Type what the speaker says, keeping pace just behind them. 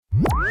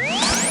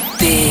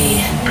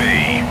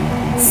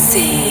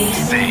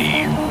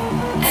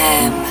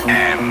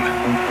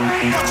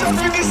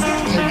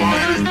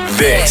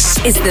This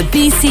is the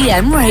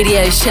BCM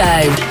Radio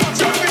Show.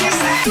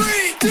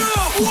 3, 2,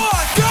 1,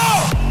 go!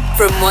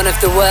 From one of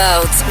the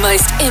world's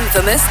most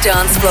infamous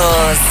dance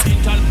floors.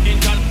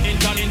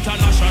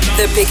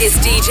 The biggest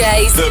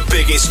DJs. The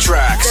biggest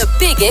tracks. The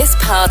biggest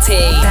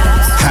party.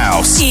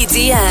 House.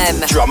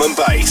 EDM. Drum and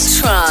bass.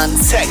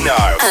 Trance. Techno.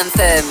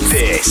 Anthems.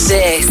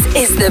 This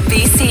is the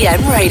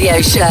BCM Radio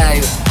Show.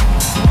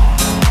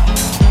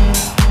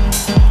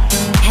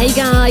 Hey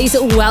guys,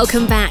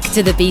 welcome back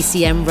to the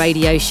BCM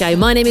Radio Show.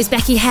 My name is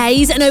Becky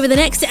Hayes, and over the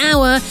next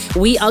hour,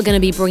 we are going to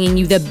be bringing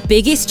you the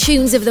biggest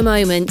tunes of the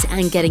moment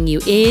and getting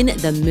you in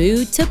the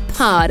mood to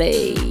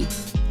party.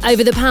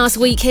 Over the past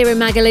week here in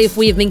Magaluf,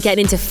 we have been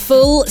getting into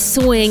full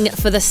swing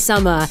for the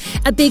summer.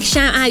 A big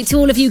shout out to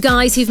all of you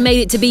guys who've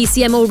made it to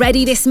BCM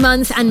already this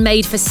month and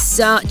made for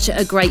such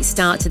a great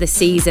start to the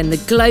season. The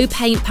glow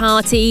paint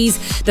parties,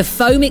 the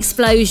foam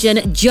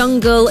explosion,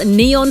 jungle,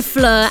 neon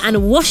fleur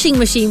and washing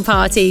machine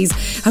parties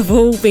have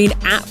all been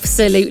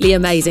absolutely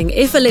amazing,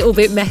 if a little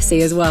bit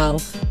messy as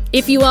well.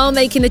 If you are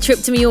making the trip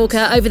to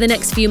Mallorca over the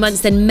next few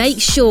months, then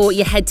make sure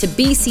you head to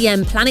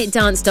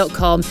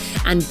bcmplanetdance.com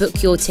and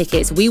book your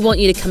tickets. We want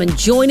you to come and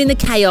join in the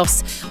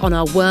chaos on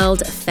our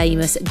world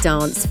famous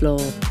dance floor.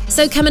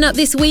 So coming up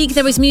this week,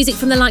 there is music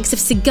from the likes of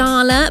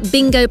Sigala,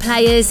 Bingo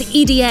Players,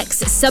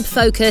 EDX,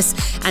 Subfocus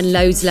and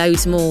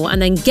loads more.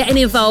 And then getting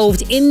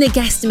involved in the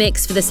guest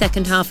mix for the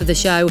second half of the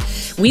show,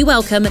 we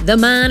welcome the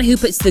man who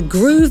puts the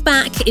groove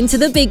back into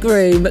the big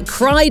room.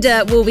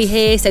 Kryder will be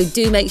here, so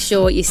do make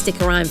sure you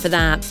stick around for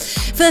that.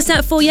 First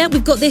out for you,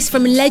 we've got this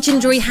from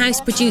legendary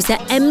house producer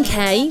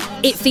MK.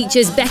 It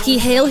features Becky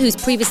Hill, who's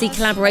previously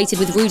collaborated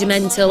with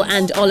Rudimental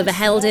and Oliver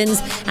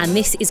Heldens, and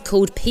this is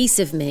called Piece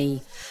of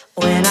Me.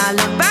 When I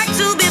look back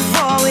to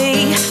before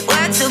we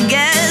were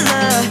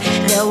together,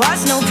 there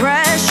was no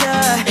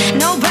pressure,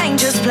 no pain,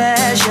 just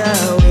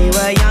pleasure. We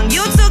were young,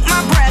 you took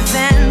my breath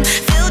and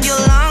filled your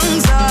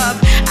lungs up.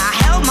 I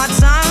held my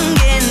tongue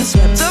in,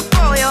 swept up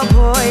all your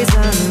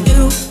poison.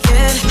 You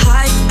get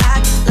high,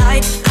 act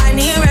like I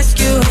need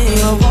rescue.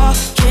 You're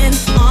walking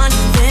on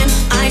thin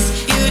ice,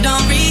 you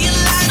don't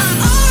realize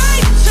I'm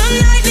alright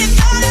tonight. If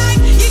I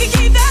like, you can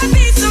keep that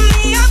piece of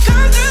me. I'll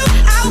come through,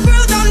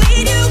 outgrew, don't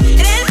need you.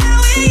 It ain't how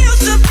it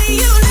used to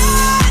be. You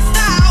lost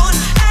out,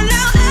 and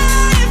now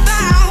I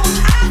found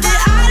that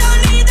I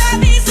don't need that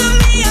piece of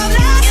me. I'm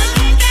lost. You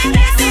can get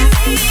that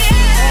piece of me.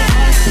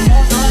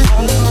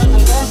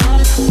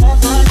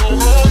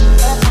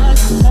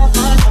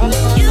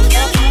 You can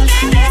get that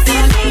piece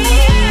of me.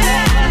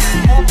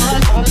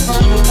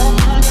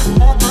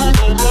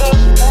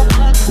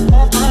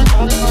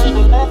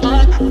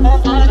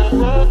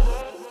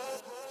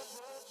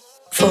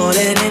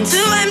 Falling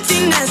into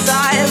emptiness,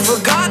 I have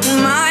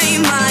forgotten my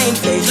mind.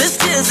 Faithless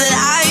tears that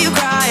I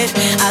cried,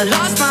 I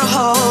lost my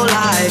whole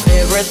life.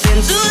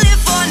 Everything to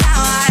live for now,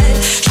 I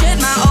shed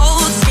my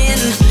old skin.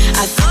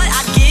 I thought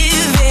I'd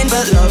give in,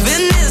 but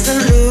loving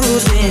isn't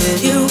losing.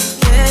 You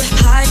get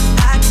high,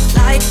 act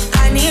like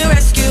I need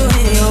rescuing.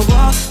 You're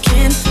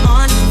walking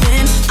on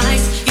thin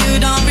ice, you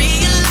don't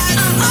realize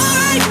I'm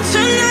alright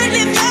tonight.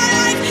 Live your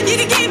life, you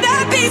can keep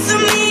that piece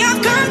of me.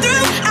 I've come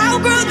through,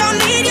 outgrew, don't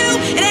need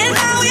you. It ain't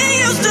how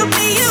it used to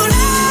be. You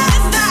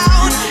lost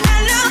out,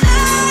 and now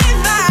I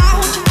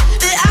found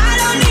that I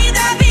don't need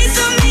that piece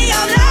of me.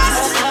 I'm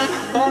lost.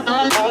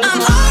 I'm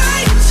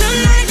alright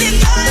tonight. Live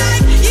your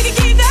life, you can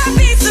keep that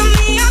piece of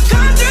me. I've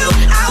come through,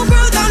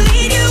 outgrew, don't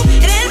need you.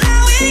 It ain't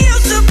how it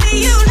used to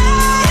be. You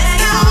lost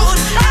out,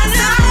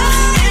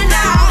 and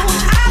now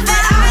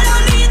that I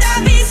don't need that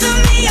piece of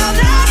me. I'm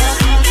lost.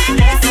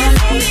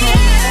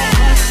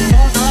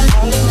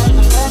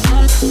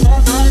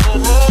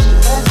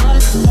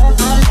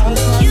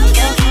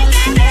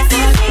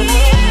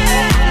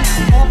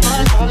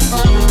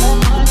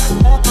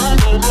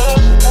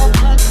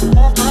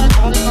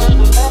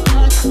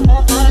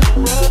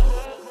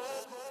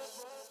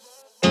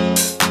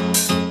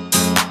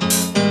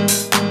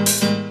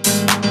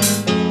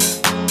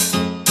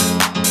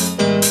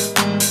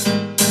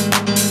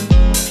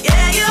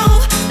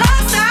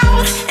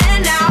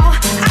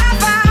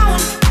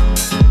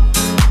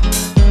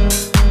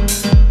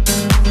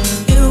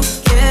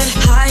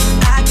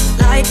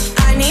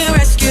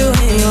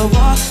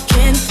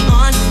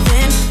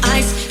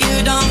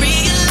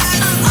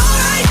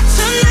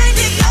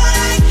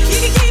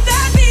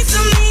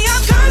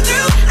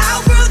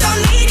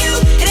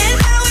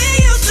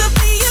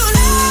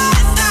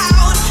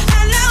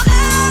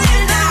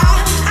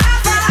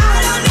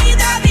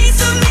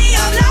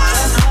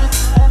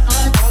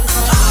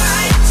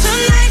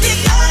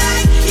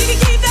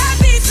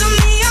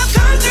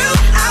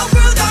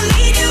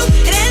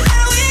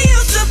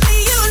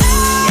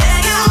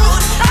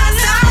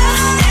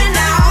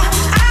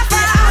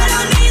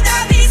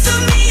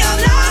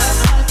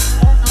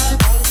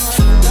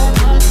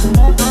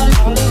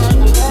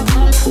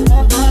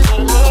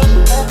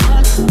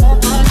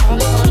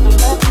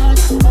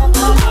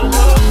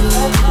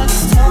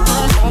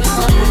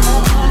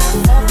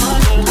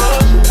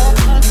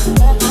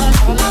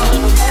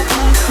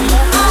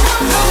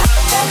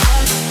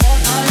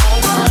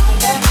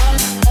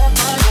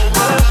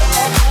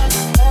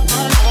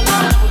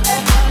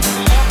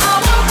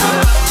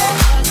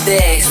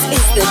 This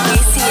is the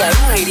BCM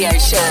Radio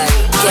Show.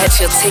 Get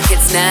your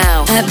tickets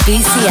now at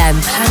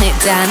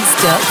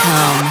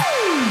bcmplanetdance.com.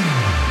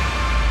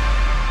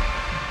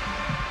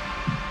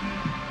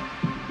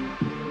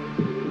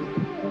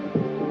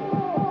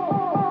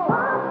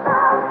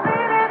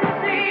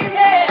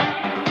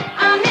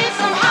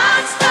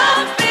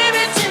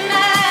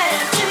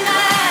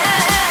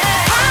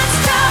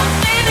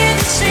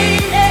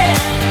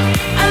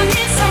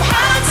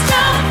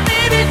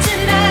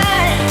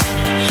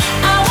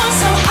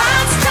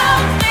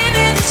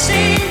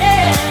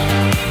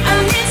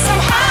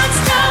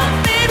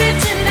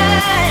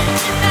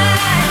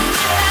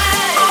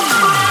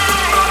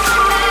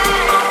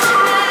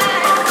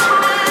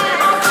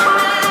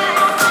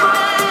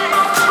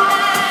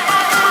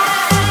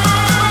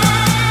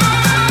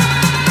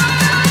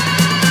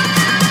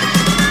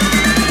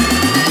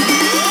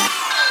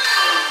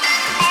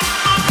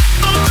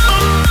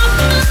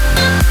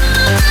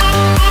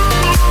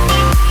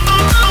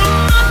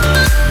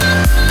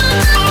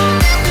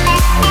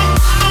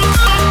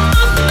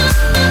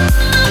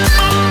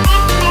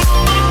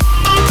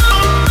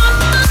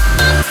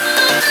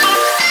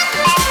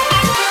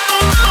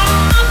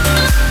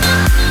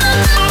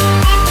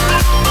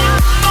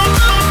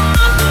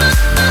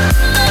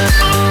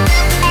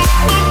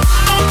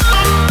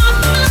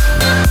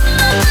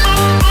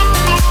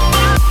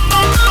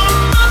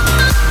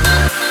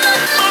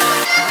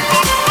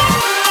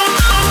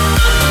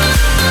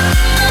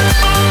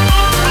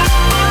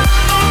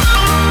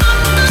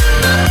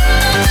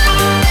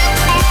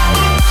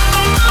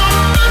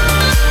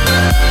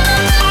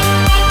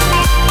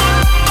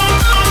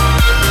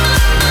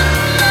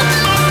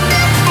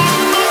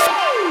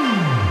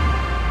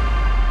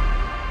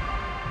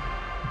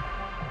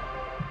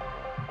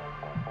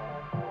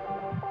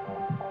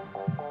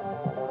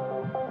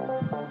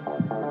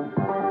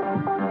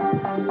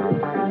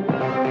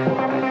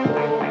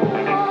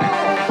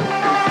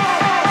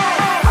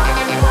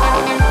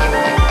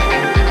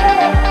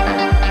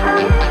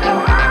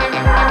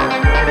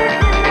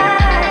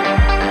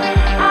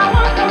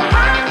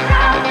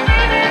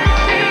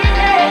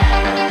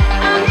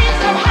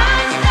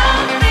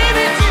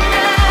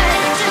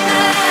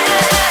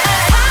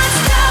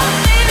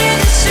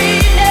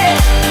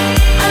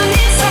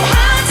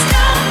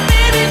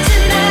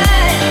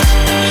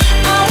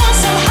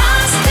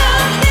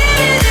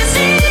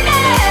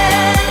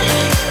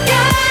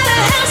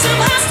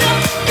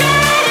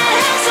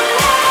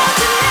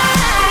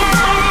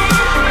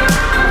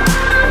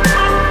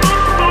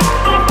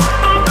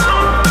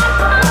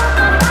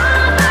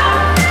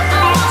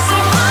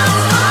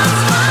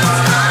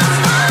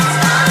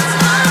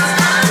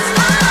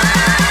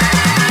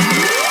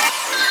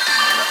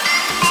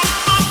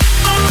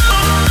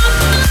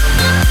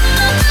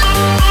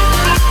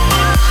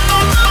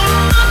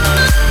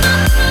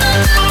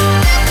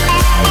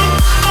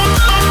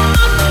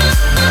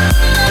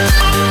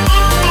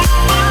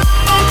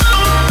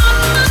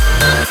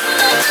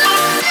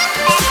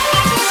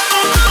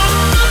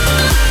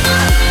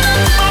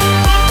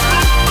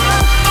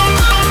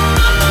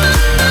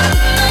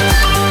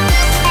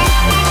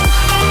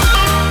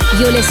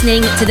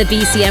 Listening to the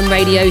BCM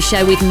Radio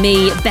Show with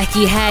me,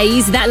 Becky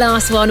Hayes. That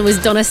last one was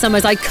Donna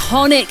Summer's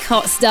iconic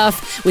Hot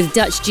Stuff with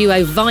Dutch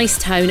duo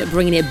Vice Tone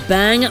bringing it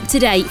bang up to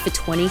date for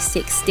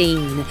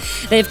 2016.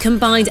 They've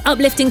combined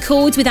uplifting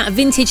chords with that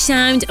vintage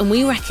sound, and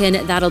we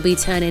reckon that'll be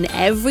turning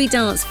every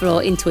dance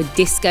floor into a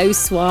disco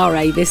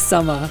soiree this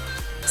summer.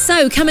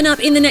 So, coming up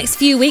in the next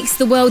few weeks,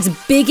 the world's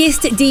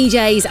biggest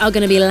DJs are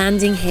going to be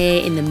landing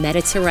here in the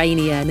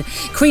Mediterranean.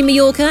 Cream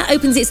Mallorca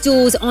opens its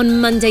doors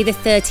on Monday the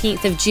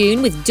 13th of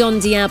June with Don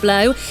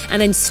Diablo,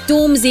 and then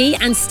Stormzy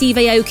and Steve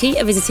Aoki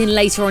are visiting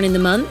later on in the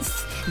month.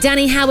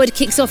 Danny Howard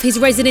kicks off his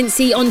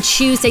residency on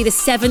Tuesday the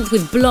 7th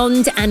with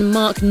Blonde and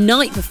Mark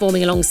Knight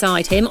performing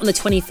alongside him on the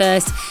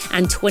 21st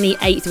and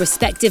 28th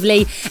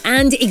respectively.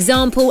 And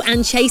Example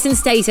and Chase and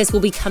Status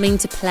will be coming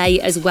to play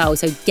as well,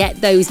 so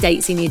get those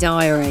dates in your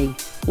diary.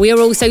 We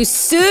are also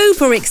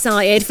super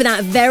excited for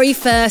that very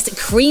first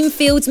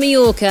Creamfields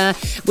Mallorca,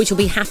 which will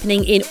be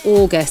happening in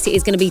August. It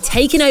is going to be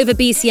taking over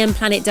BCM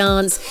Planet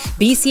Dance,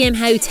 BCM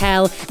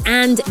Hotel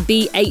and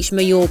BH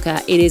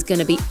Mallorca. It is going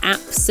to be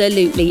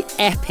absolutely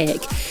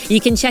epic. You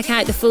can check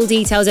out the full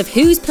details of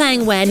who's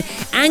playing when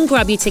and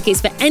grab your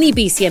tickets for any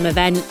BCM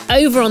event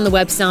over on the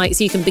website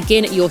so you can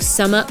begin your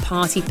summer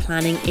party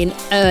planning in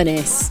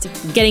earnest.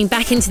 Getting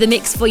back into the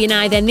mix for you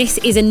now then, this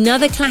is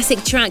another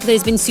classic track that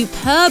has been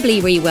superbly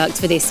reworked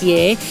for this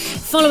year.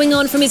 Following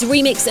on from his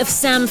remix of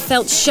Sam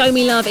Felt's Show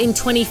Me Love in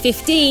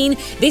 2015,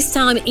 this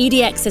time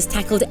EDX has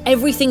tackled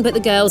Everything But the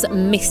Girls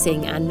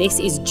Missing, and this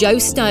is Joe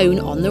Stone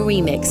on the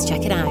remix.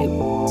 Check it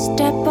out.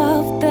 Step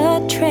off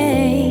the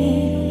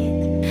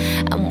train,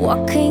 I'm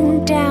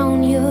walking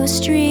down your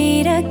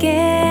street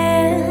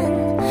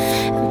again,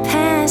 and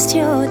past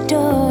your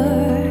door,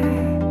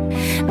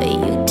 but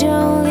you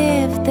don't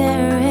live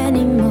there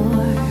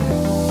anymore.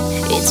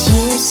 It's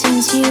years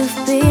since you've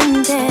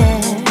been there.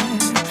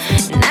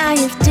 Now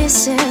you've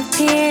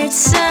disappeared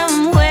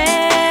somewhere.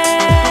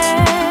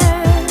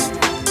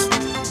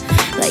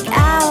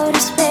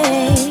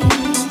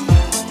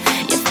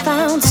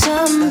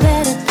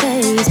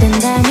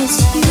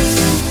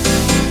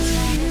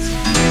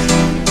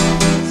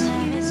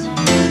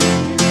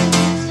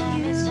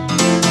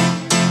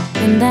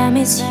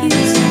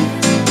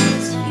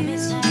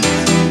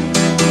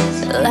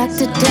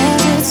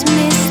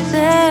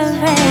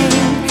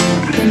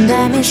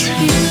 miss you.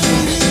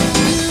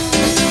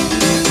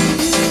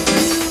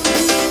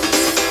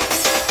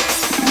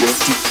 Like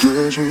the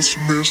deserts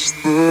miss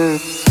the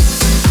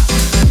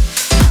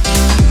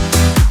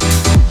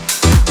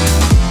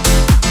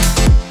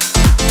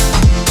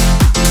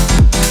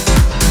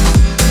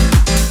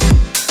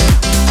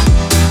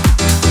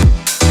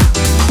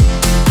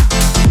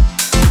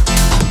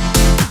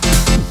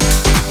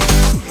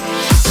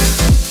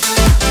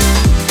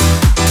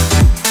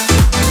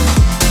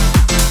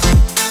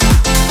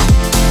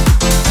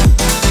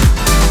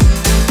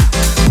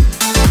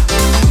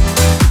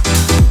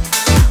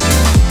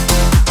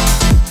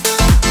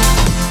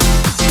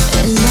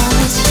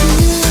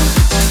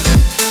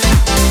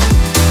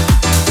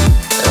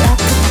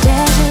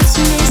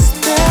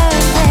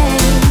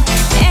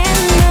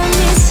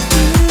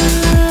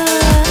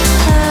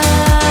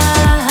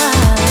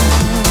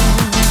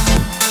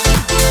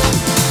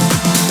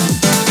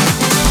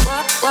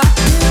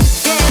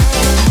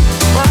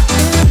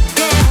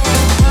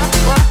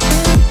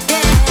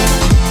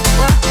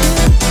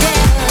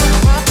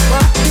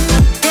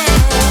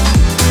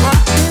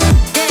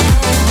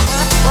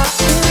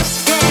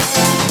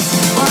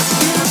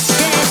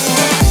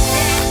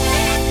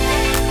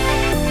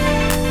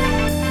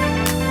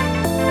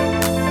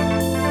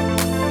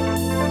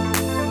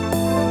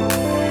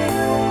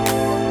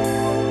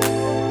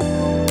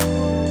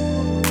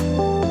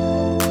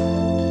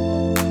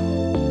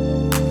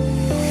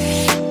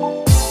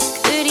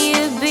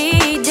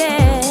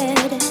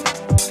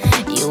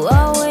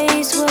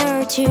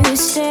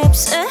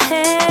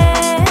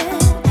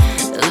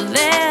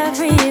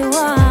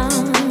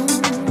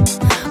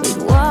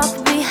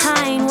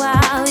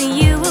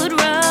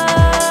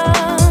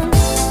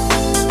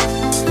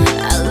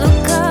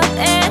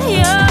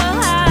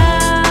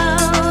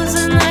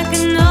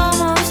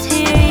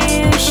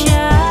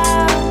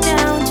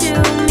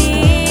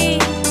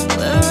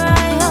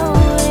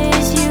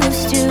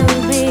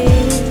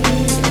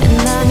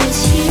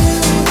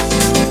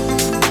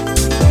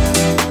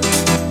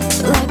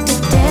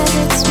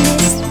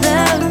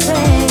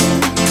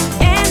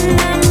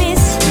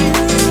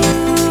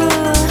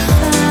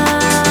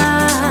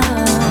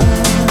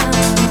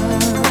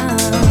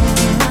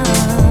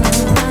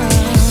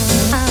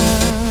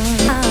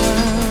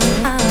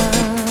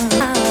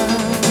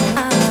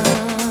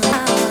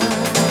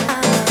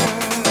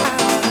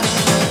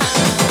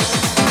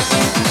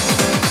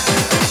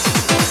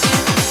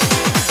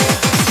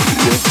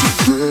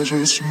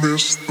just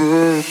miss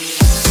the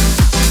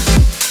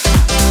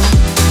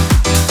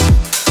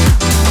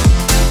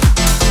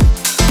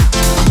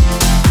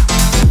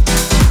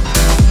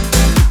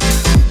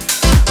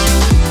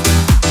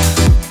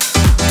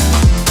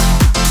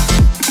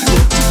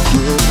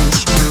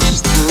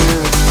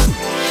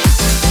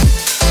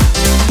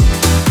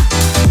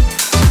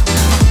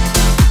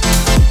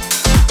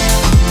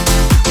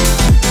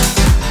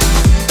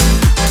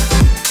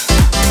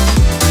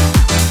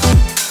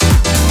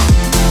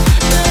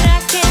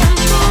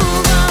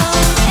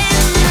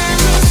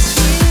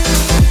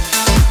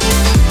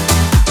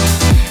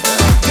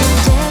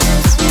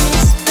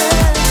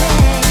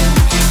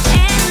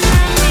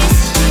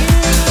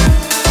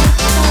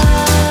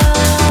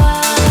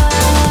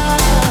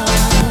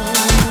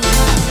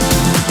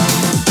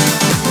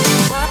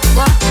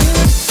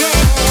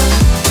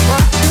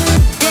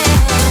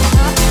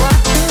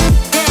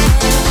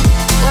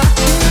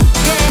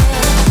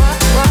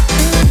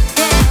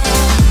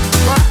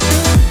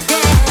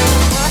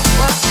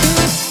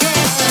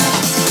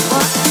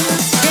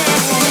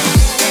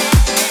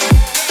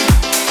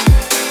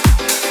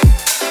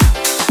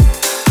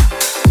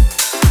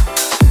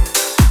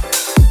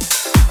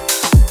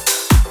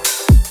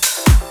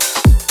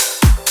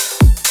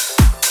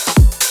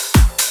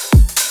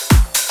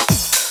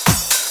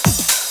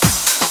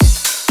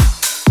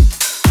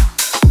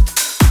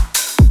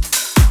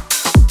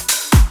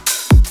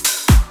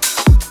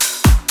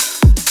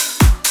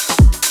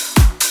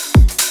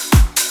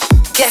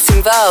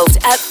involved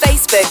at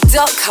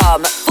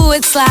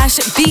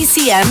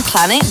facebook.com/BCM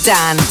Planet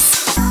Dance.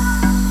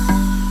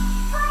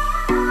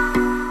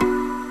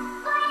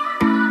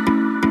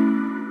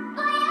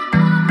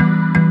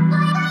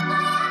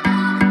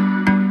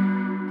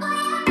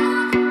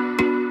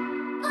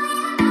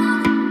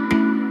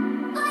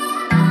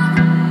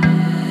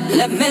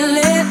 Let me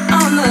lay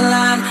on the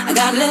line. I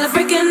got a little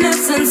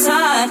freakiness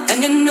inside,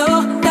 and you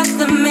know that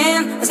the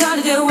man has got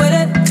to deal with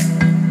it.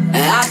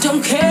 I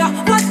don't care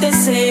what they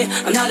say,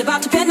 I'm not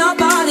about to pin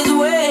nobody's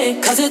way,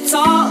 'cause it's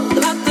all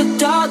about the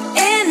dog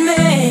in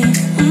me.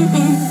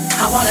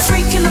 I want a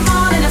freak in the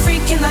morning, a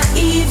freak in the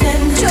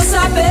evening, just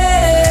like me.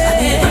 I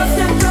need a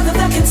girlfriend, brother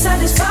that can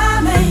satisfy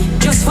me,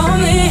 just for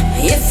me.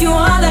 If you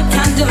are that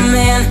kind of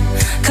man,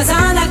 'cause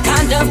I'm that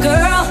kind of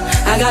girl.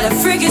 I got a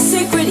freaky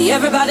secret,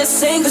 everybody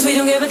sing, 'cause we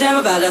don't give a damn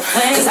about a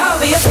thing. 'Cause I'll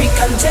be a freak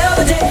until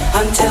the day,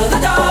 until the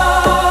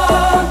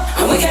dawn,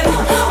 and we can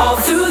all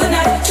through the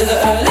night to the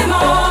early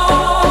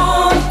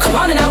morn. Come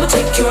on and I will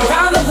take you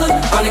around the hood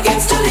on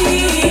against the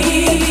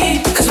lead,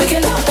 'cause we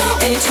can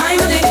any time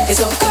of day,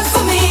 it's all good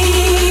for me.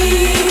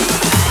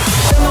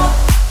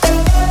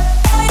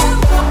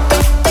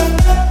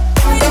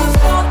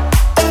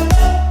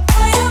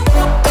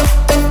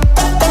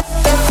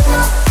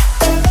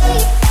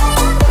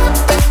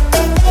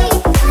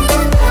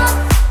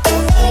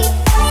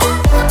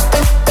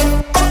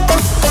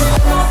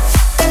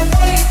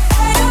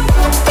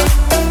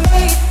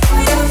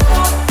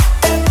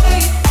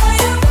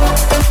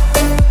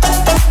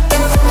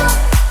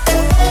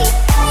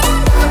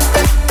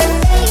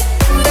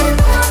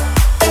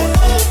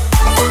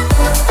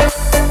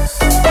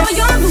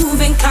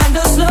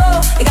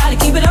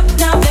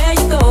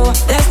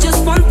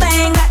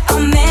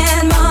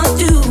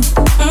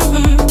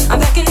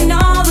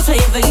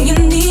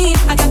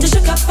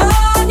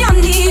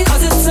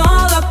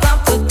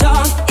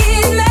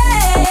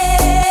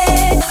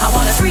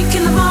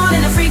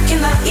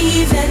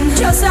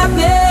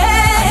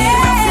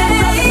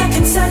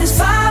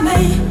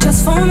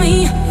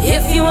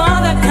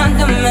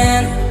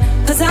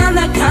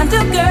 not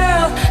the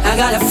girl. I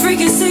got a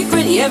freaky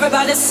secret,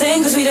 everybody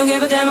sing, cause we don't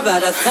give a damn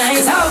about a thing.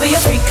 Cause I'll be a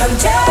freak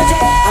until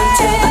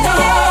the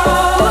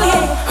dawn,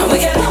 yeah. And we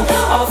get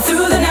all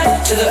through the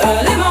night to the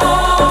early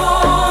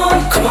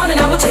morn. Come on and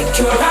I will take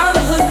you around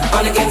the hood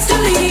on against the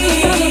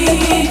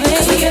lead.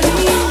 Cause we get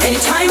any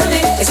time of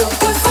day, it's so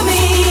good for me.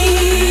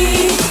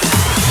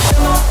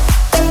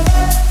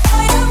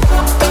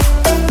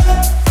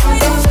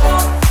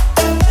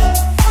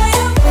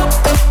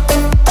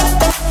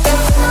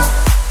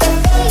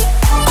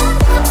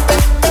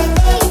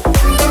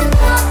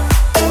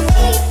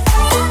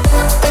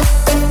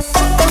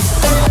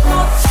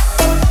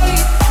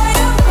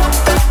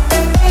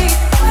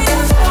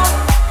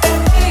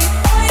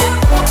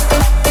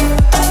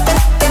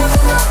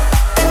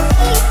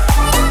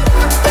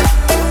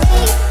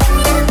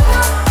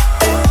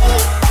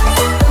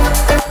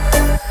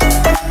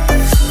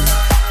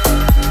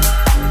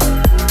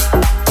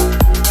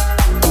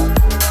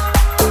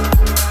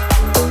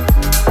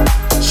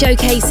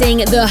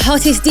 Showcasing the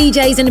hottest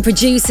DJs and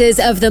producers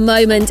of the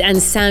moment and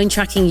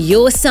soundtracking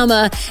your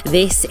summer,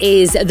 this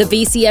is the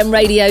BCM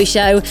Radio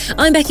Show.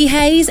 I'm Becky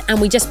Hayes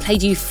and we just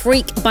played you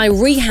Freak by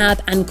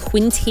Rehab and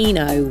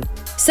Quintino.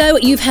 So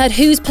you've heard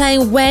who's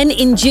playing when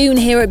in June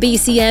here at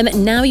BCM.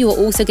 Now you are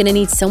also going to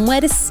need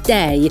somewhere to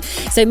stay.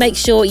 So make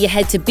sure you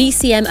head to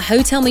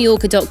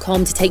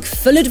bcmhotelmallorca.com to take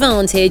full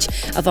advantage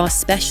of our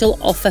special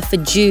offer for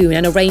June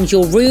and arrange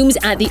your rooms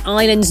at the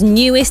island's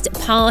newest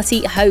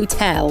party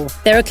hotel.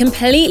 There are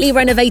completely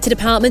renovated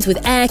apartments with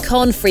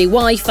aircon, free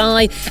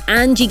Wi-Fi,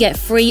 and you get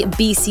free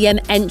BCM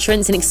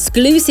entrance, an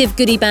exclusive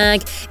goodie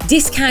bag,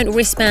 discount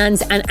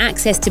wristbands, and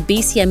access to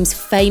BCM's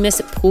famous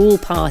pool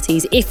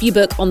parties if you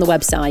book on the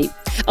website.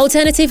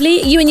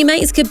 Alternatively, you and your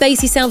mates could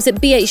base yourselves at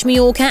BH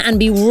Mallorca and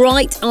be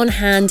right on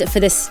hand for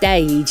the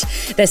stage.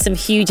 There's some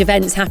huge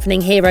events happening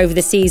here over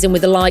the season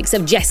with the likes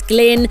of Jess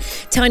Glynn,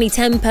 Tiny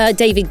Temper,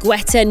 David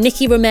Guetta,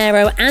 Nicky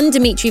Romero and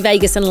Dimitri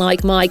Vegas and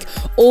Like Mike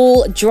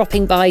all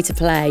dropping by to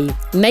play.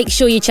 Make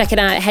sure you check it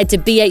out. Head to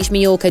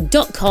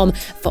bhmallorca.com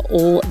for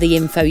all the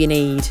info you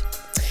need.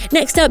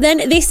 Next up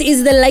then, this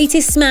is the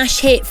latest smash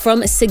hit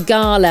from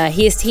Sigala.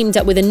 He has teamed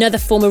up with another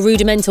former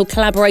Rudimental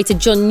collaborator,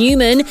 John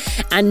Newman,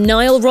 and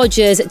Nile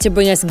Rodgers to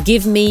bring us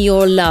Give Me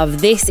Your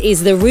Love. This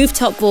is the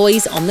Rooftop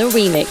Boys on the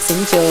remix.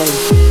 Enjoy.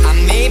 I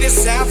may be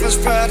selfish,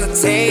 but I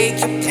take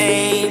your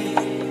pain.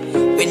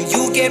 When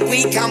you get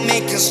weak, I'll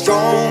make you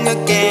strong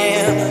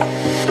again.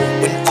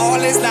 When all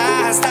is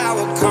lost, I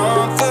will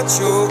comfort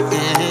you.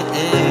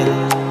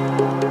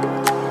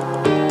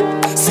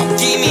 So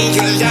give me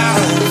your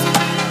love.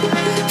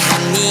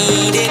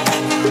 Need it,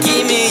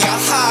 give me your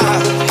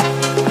heart.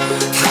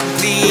 I'm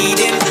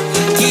bleeding,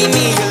 give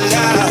me your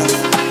love.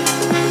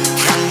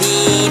 I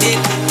need it,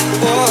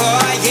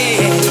 oh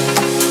yeah,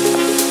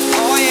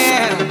 oh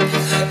yeah.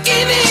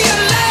 Give me your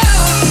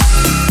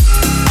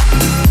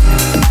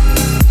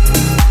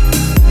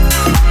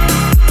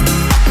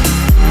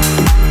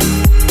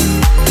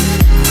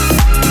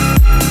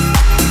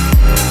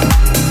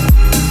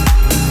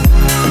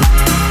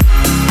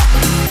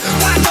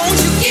Why don't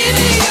you give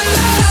me your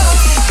love?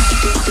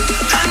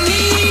 I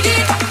need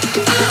it,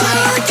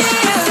 oh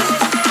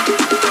yeah.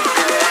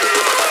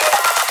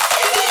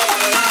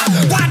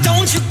 Why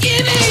don't you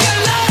give me your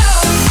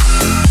love?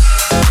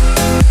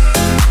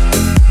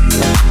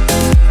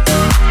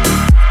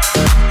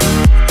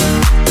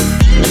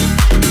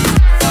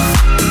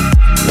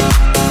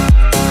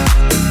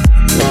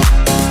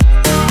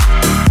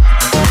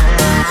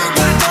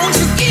 Why don't you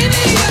give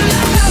me your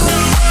love?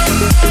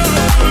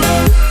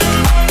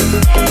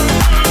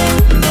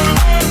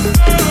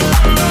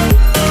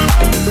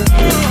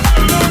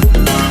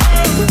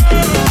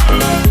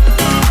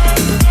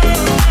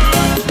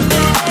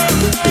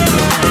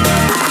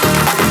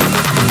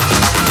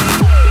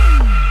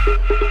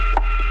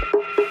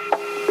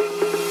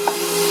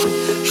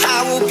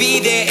 I will be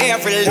there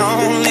every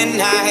lonely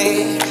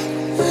night.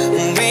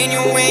 When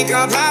you wake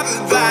up, I'll be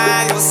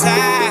by your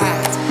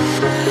side.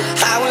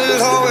 I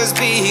will always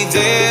be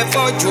there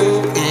for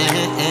you.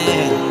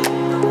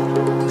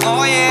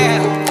 Oh yeah.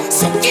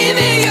 So give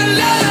me your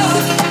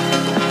love.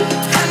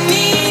 I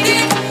need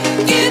it.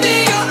 Give me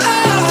your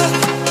love.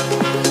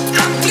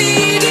 I'm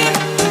bleeding.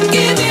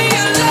 Give me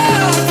your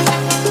love.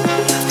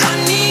 I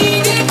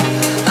need it.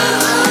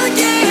 Oh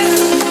yeah.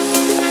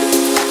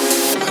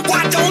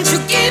 Why don't you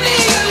give me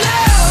your love?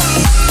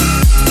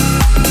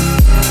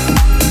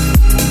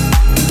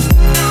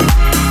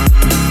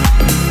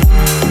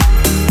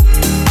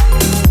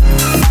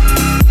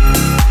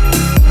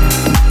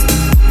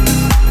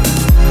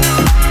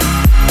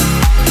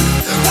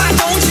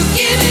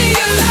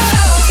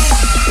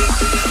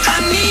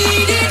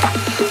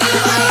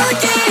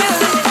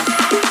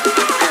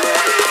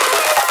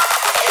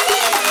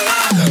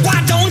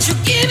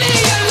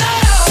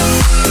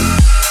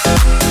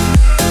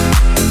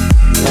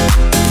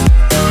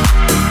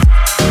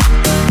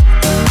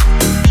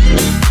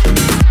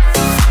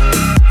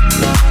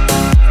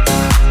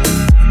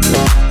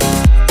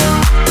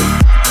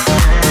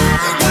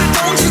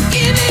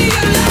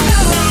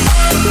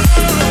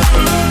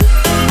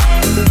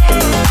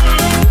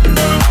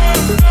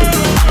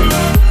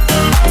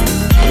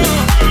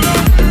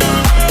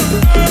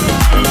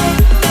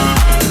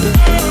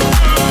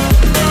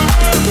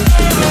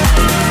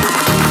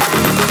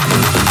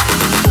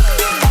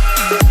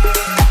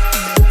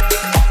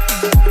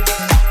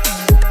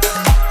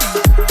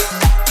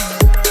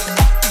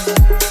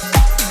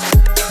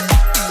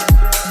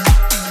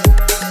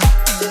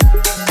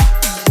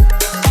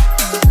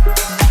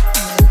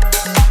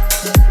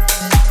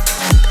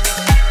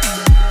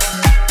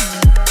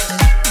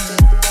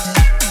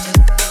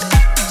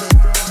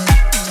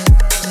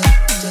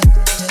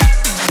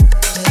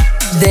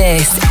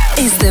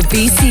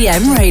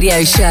 BCM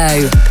Radio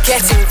Show.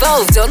 Get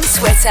involved on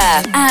Twitter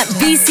at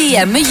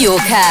BCM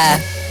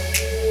Mallorca.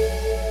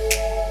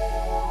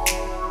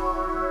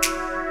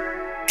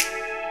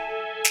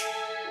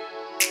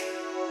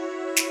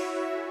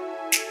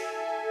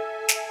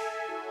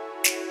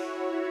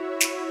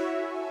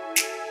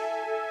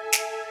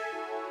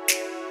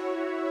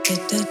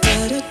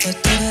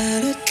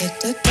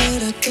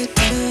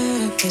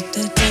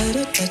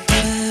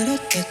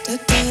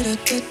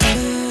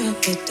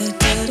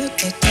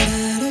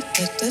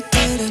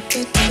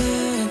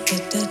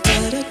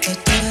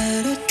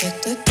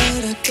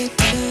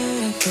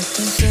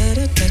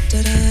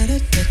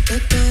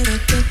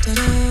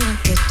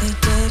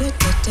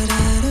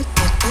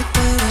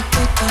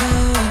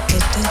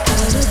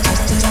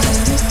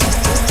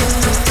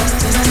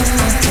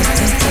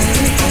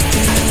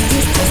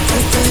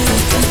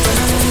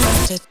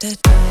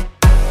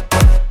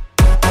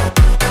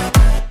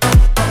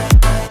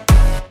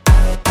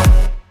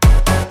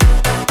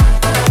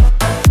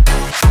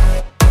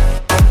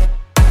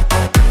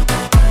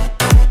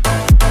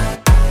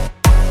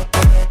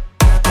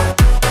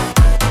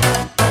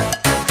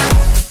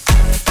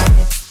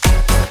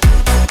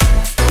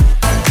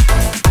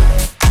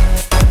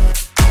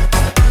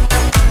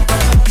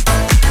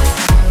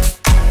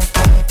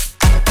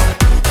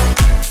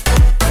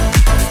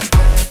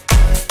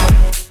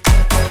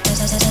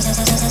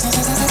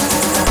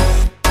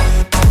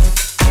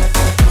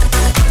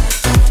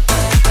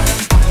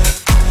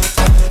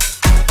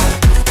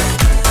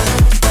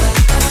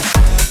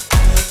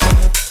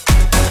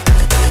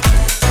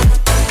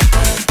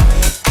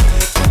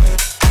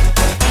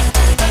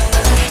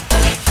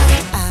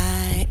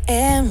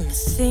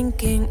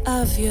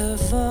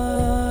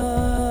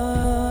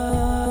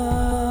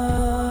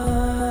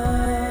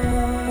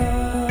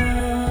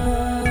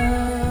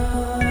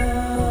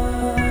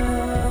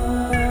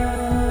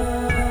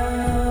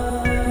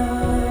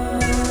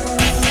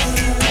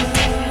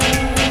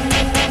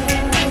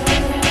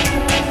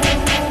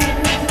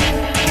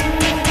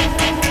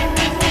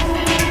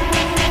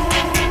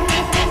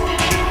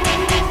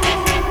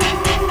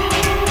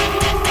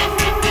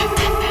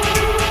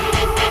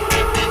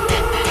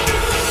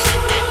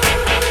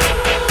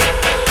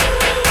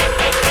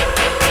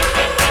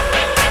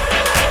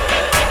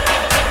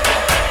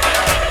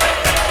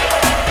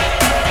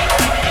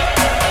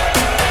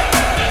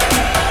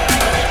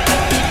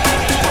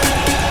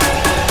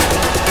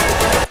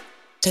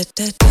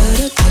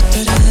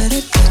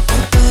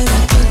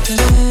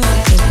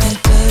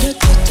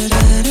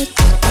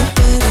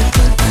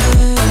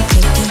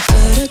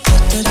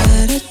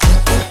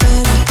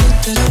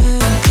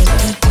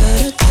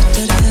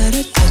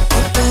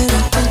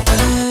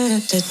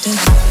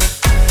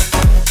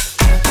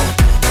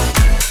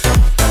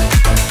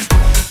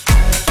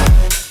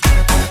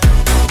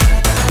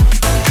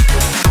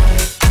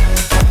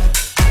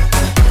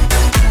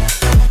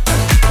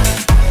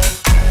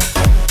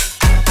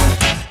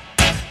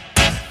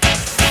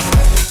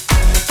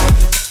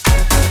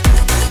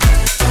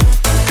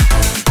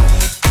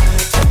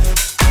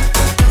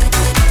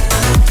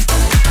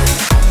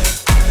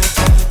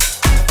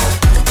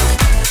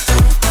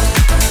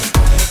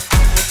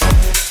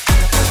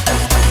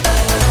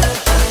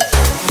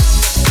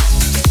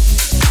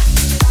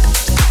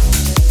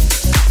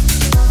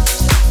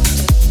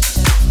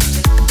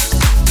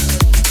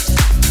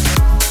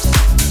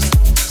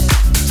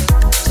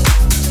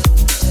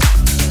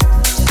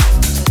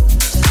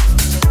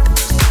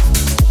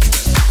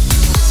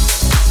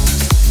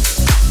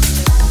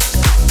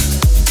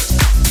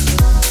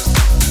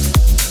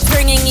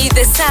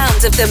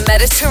 Of the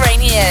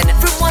Mediterranean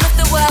from one of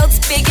the world's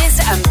biggest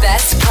and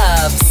best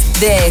clubs.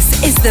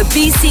 This is the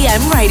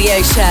BCM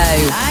Radio Show.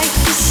 Like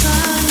the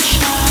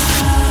sunshine.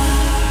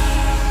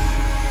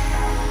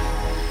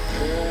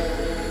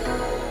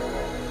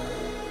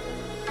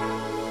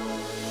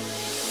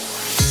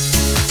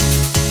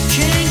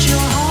 Change your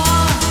heart.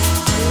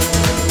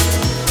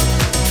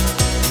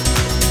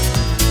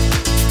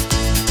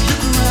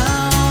 Look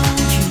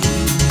around you.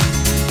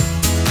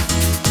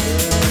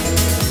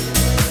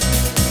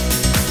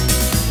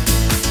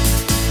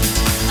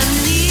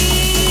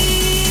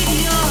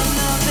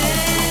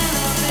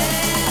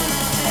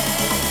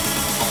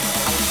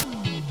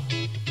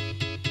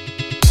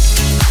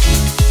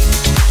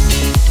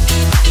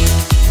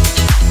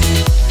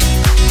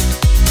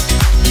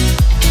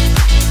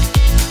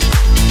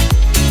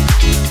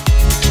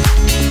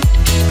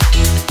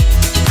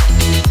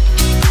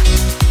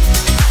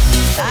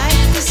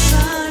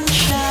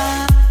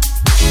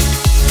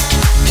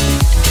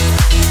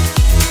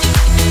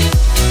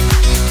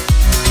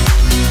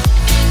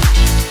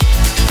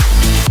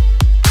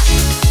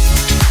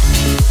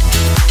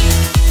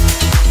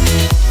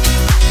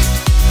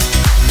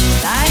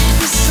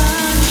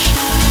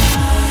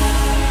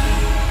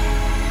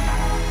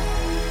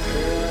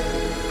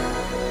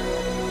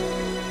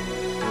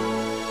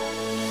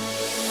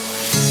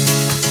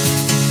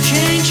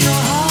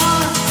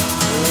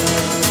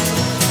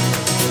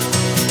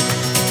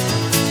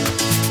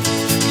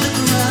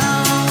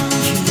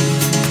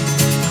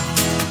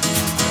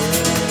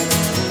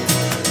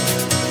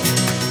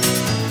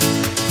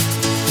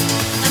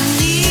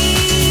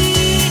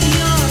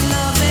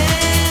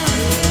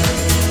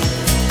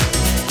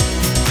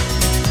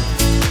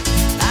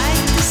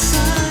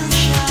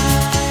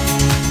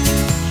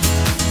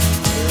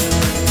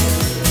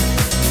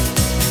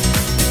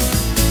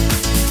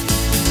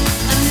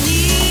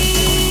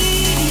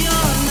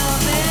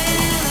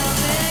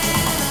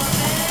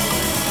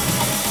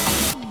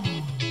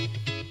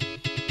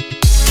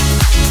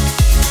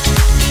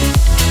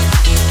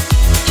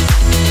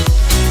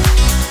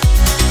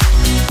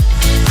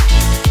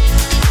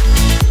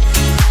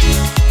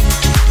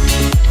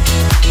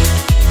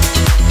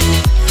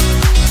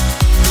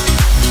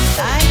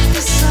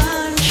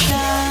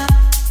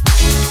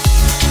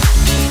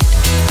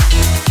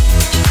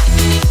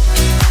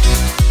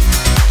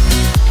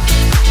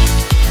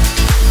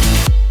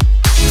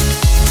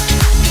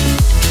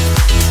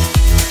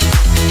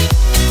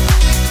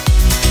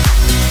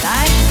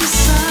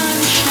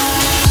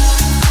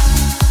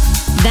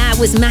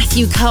 was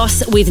Matthew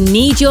Koss with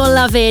Need Your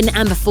Lovin',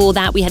 and before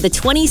that we had the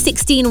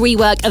 2016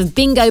 rework of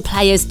Bingo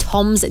Players'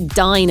 Tom's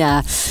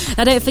Diner.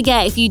 Now don't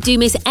forget, if you do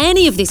miss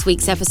any of this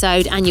week's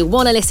episode and you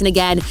want to listen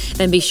again,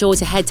 then be sure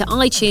to head to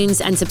iTunes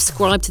and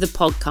subscribe to the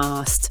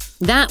podcast.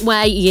 That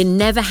way you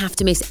never have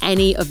to miss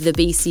any of the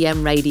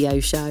BCM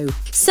radio show.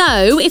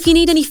 So, if you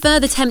need any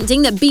further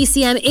tempting that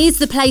BCM is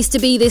the place to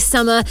be this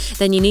summer,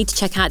 then you need to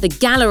check out the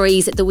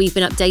galleries that we've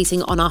been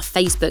updating on our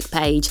Facebook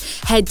page.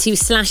 Head to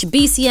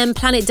 /BCM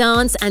Planet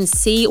Dance and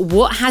see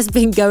what has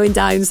been going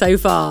down so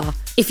far.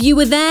 If you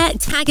were there,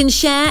 tag and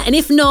share, and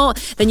if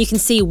not, then you can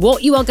see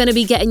what you are going to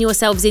be getting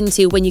yourselves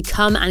into when you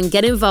come and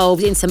get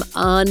involved in some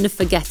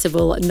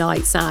unforgettable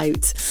nights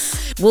out.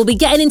 We'll be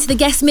getting into the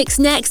guest mix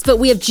next, but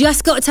we have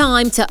just got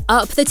time to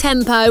up the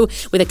tempo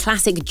with a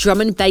classic drum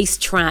and bass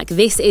track.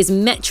 This is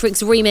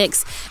Metric's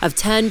remix of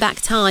Turn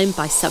Back Time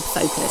by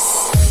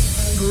Subfocus.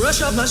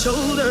 Brush off my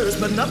shoulders,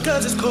 but not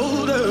 'cause it's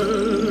colder.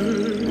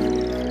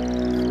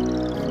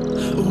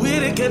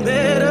 Will it get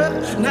better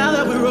now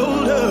that we're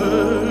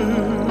older?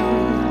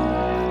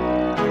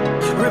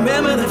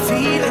 Remember the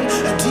feeling,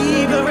 a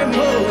deeper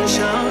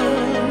emotion.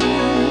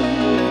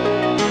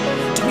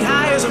 To be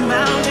high as a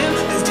mountain,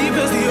 as deep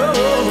as the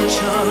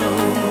ocean.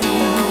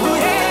 Oh,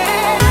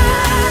 yeah.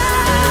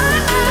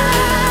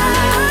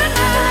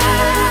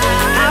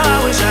 How I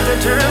wish I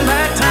could turn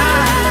back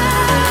time.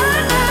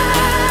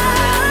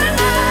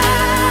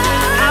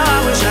 How I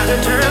wish I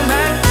could turn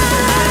back.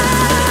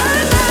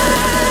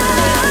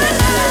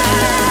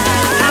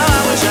 How I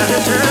wish I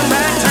could turn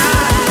back time.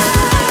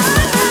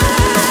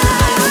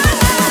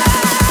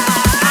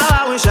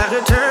 I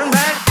could turn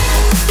back.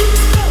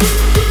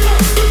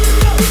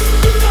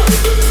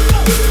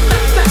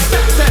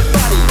 That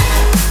body.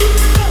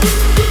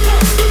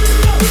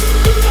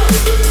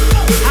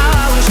 How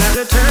I wish I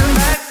could turn back.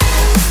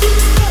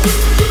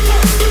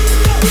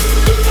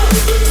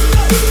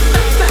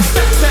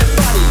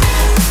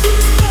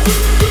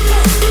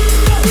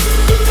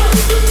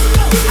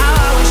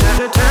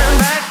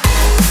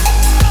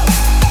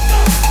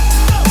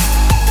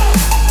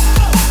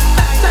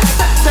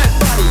 That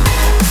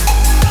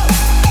body.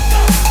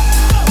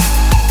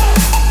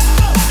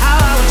 How I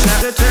wish I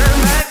could turn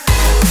back.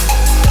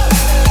 That body. Turn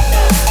back.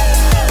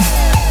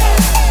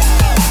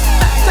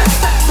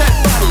 That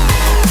body.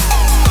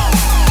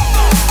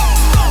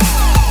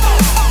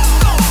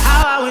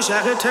 How I wish I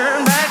could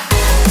turn back.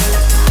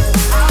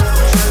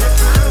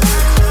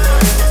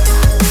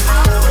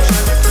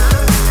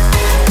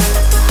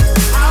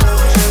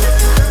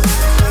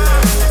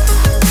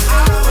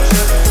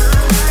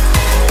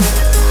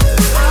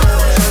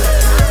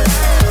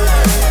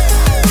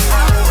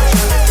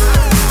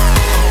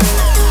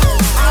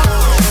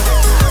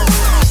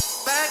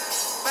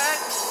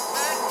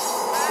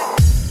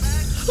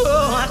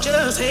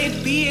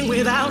 Hate being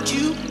without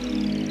you.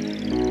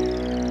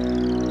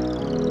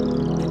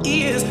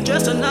 Is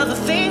just another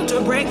thing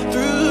to break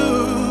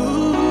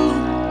through.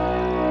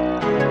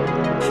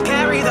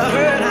 Carry the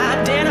hurt,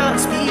 I dare not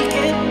speak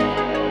it.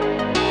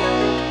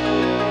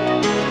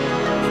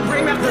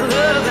 Bring back the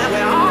love that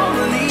we all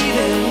believe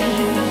in.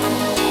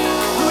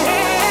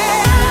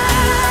 Yeah.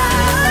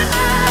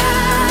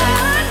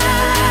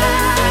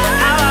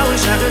 How I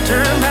wish I could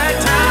turn back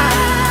time.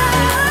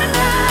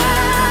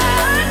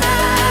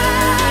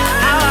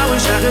 I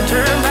wish I could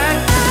turn back.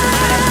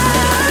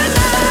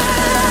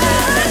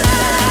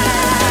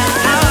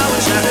 How I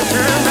wish I could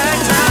turn back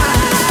time.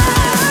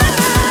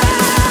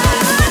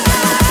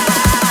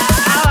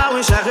 How I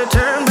wish I could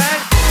turn back.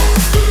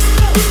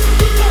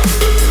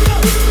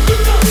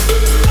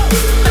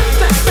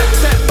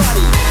 That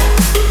body.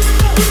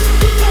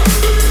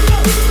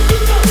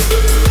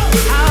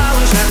 How I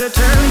wish I could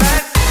turn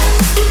back.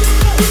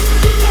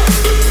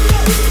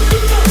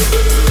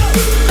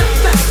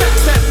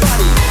 That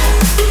body.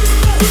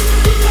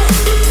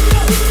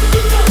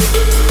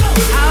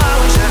 How I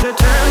wish I could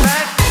turn back.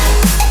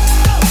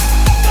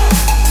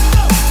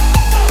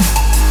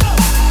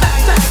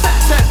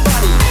 That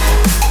body.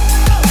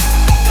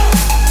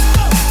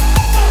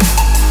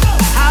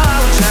 How I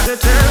wish I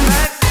could turn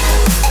back.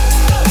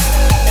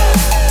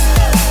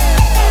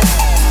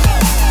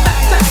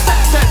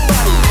 That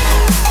body.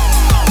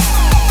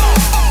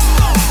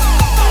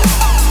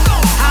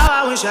 How I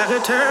wish I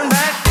could turn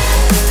back.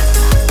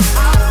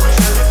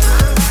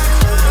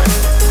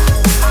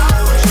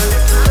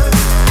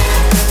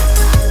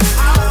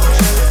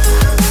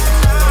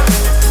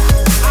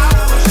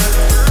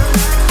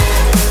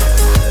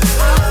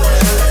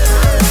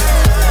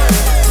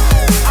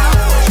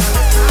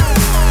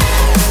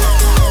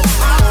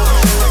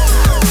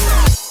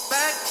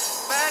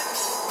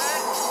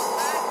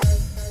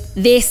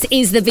 This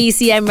is the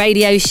BCM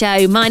Radio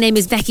Show. My name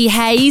is Becky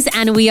Hayes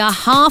and we are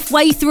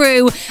halfway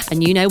through,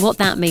 and you know what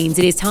that means.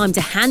 It is time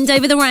to hand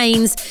over the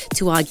reins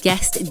to our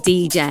guest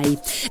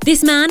DJ.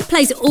 This man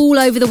plays all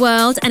over the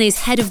world and is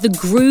head of the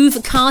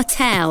Groove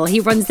Cartel. He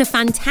runs the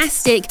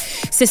fantastic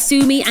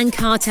Sasumi and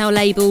Cartel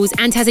labels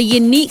and has a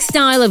unique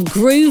style of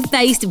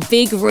groove-based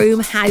big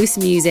room house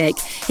music.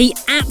 He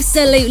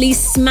absolutely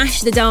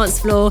smashed the dance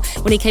floor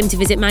when he came to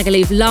visit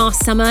Magaluf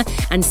last summer,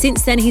 and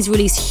since then he's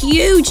released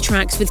huge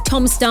tracks with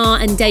Tom Starr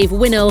and Dave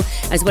Winnell,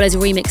 as well as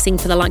remixing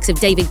for the likes of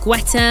David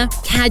Guetta,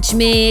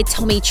 Kajmir,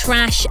 Tommy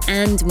Trash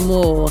and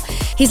more.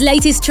 His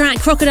latest track,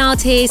 Crocodile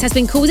Tears, has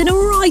been causing a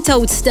right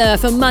old stir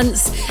for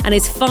months and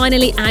is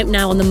finally out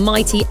now on the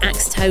mighty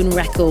Axtone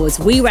Records.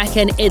 We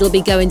reckon it'll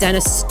be going down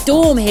a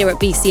storm here at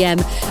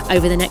BCM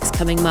over the next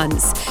coming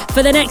months.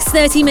 For the next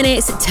 30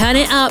 minutes, turn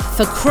it up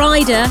for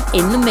Kryder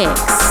in the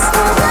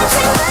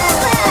mix.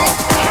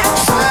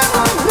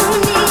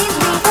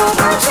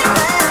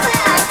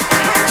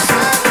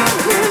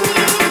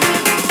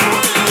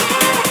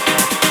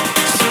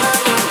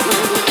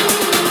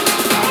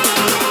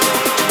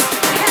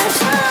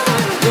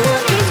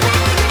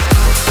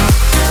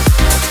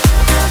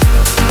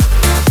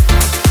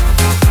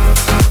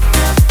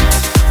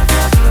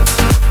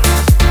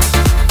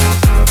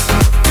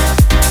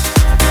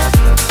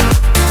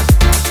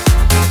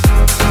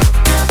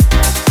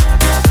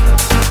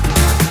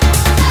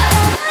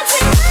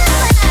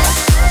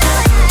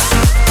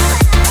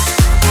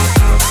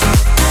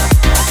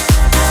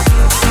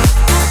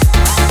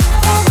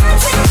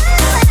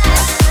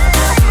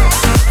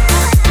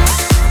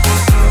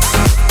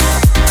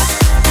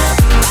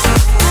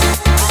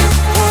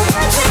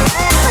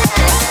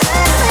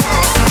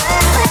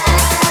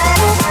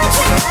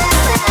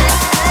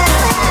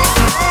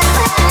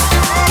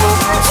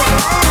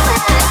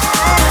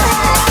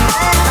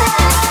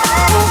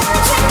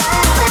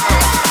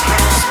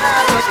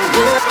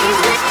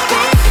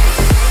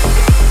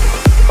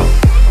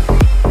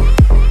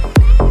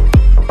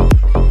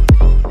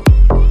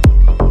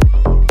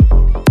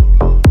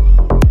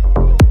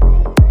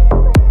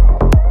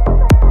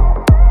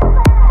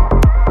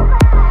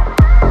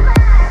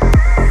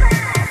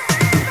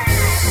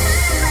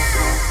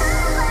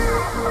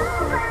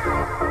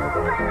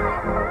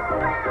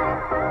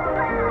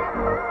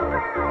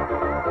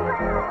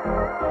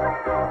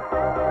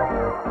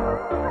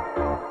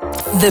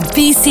 The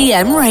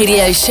BCM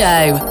Radio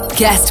Show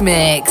Guest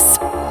Mix.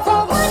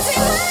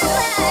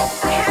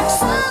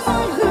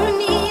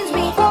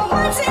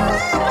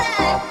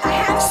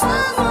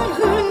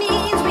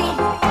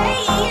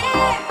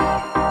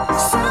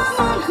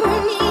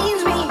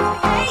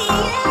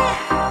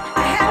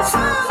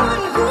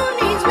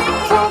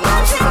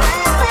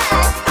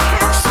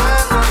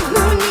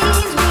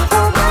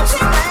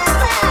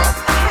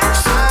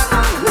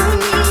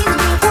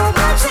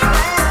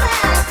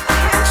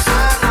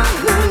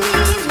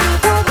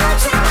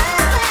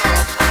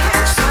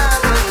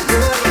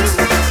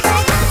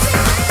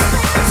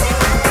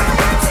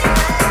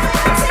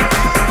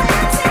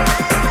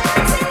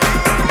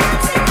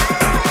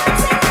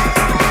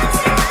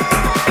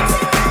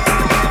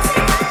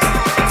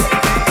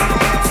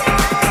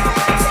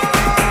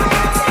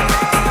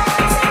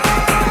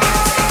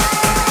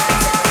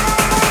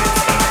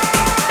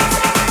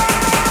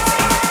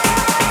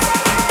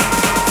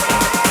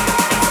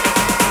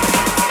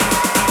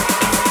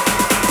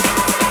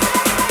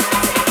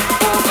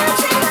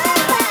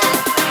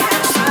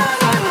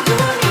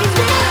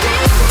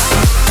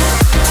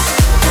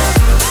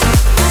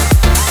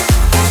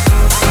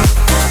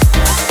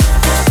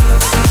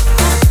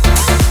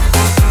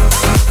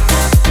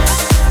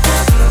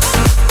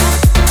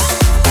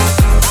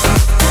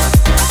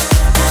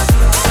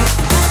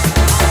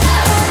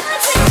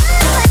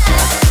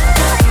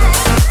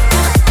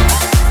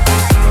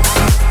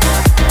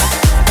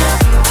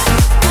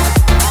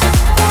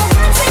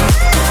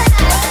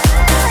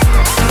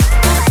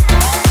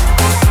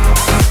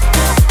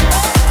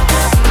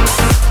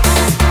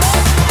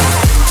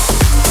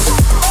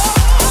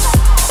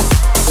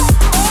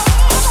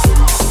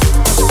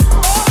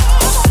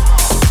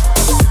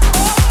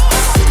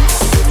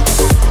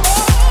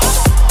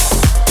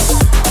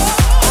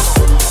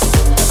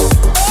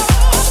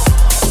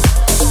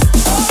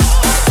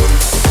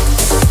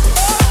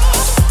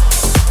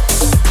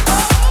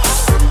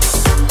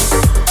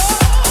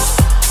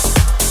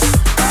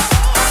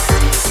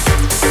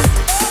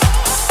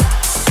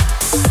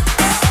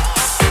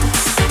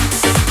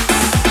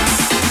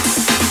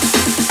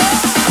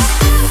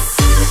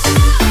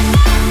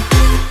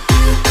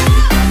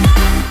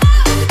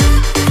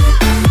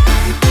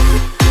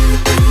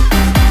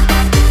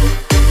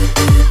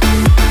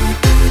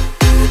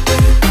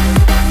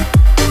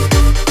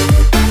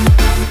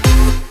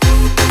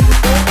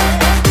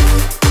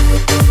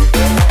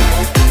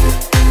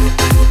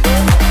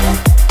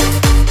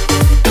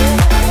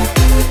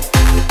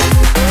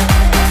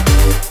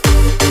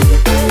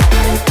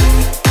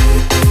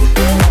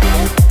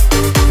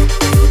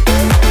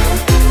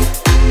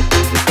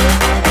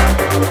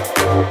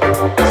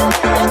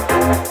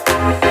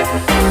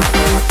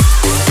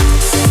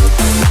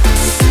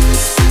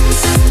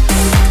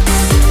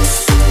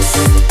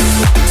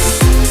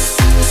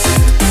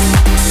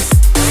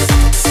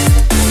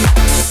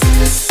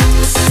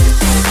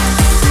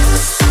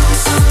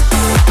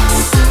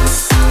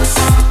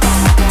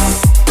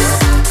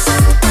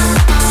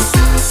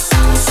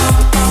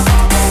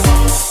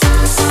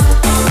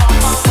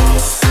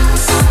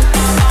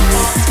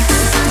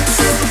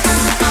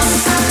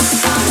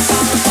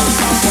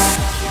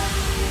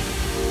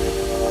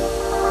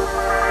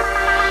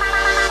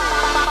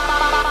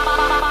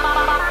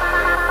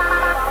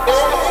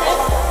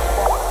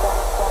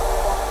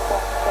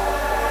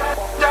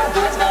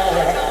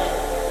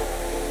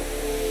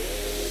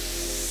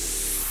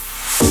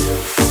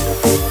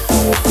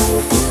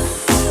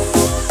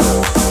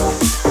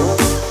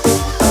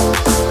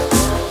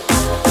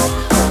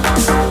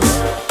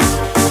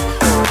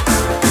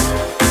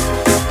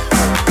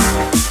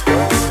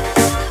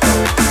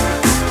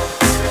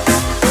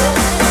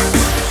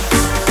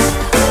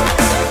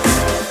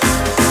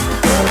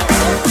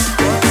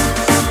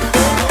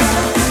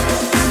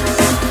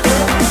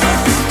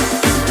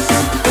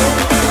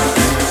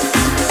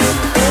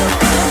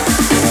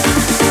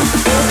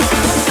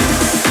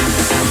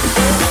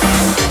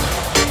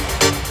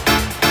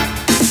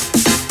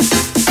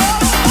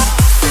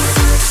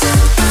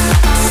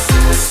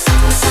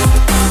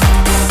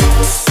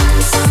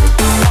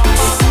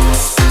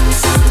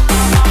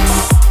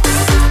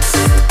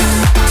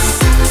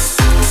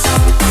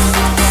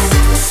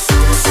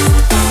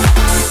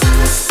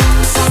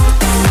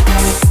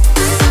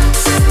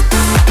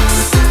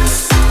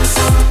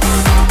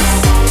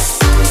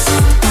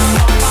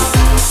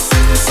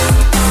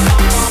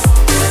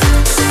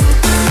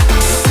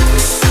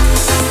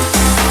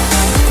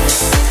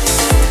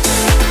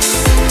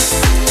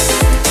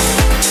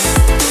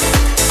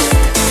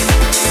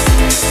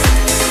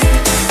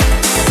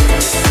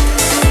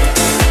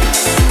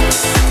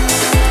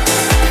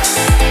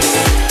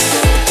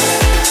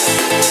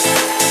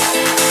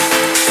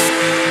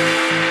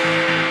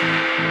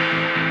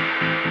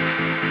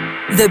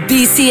 The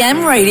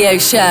BCM Radio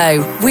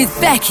Show with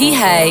Becky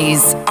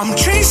Hayes. I'm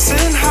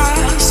chasing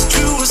highs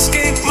to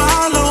escape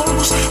my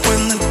lows.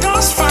 When the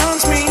dust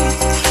finds me,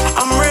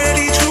 I'm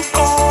ready to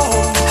go.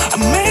 I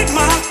made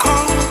my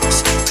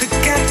calls to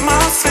get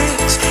my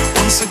fix.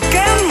 Once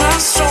again, my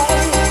soul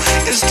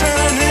is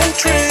turning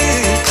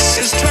tricks.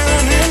 Is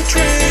turning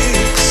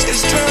tricks.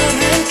 Is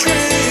turning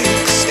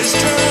tricks. Is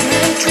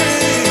turning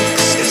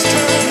tricks. Is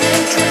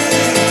turning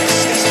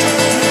tricks. Is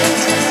turning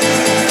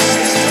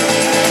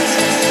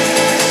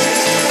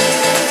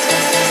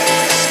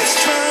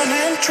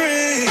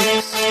tricks.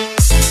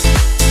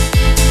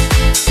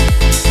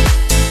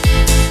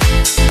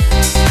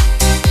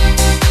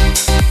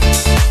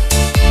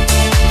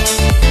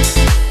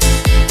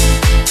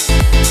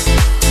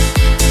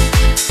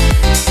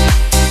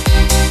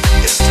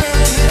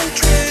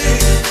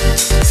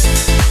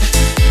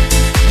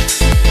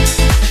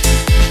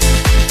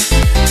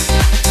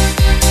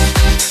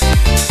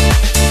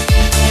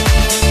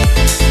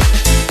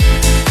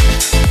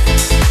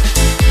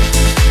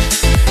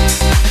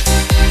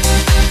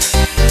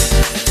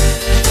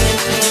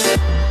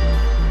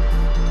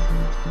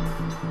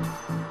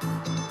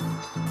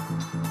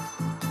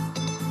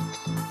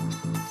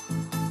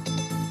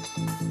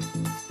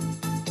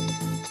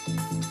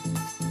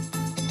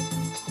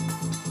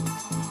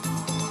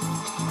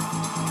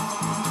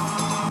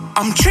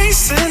 I'm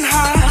chasing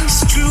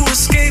highs to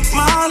escape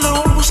my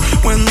lows.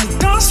 When the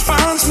dust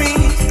finds me,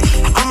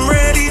 I'm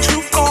ready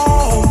to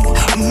go.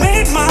 I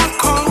made my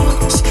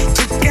calls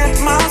to get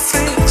my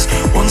fix.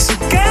 Once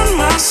again,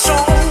 my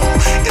soul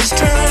is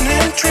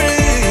turning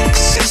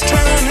tricks. Is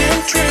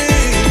turning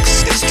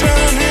tricks. Is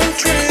turning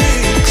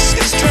tricks.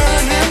 Is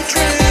turning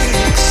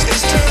tricks.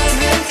 Is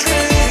turning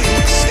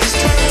tricks. Is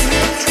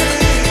turning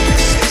tricks.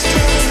 Is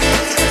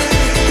turning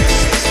tricks.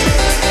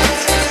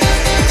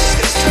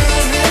 Is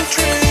turning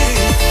tricks.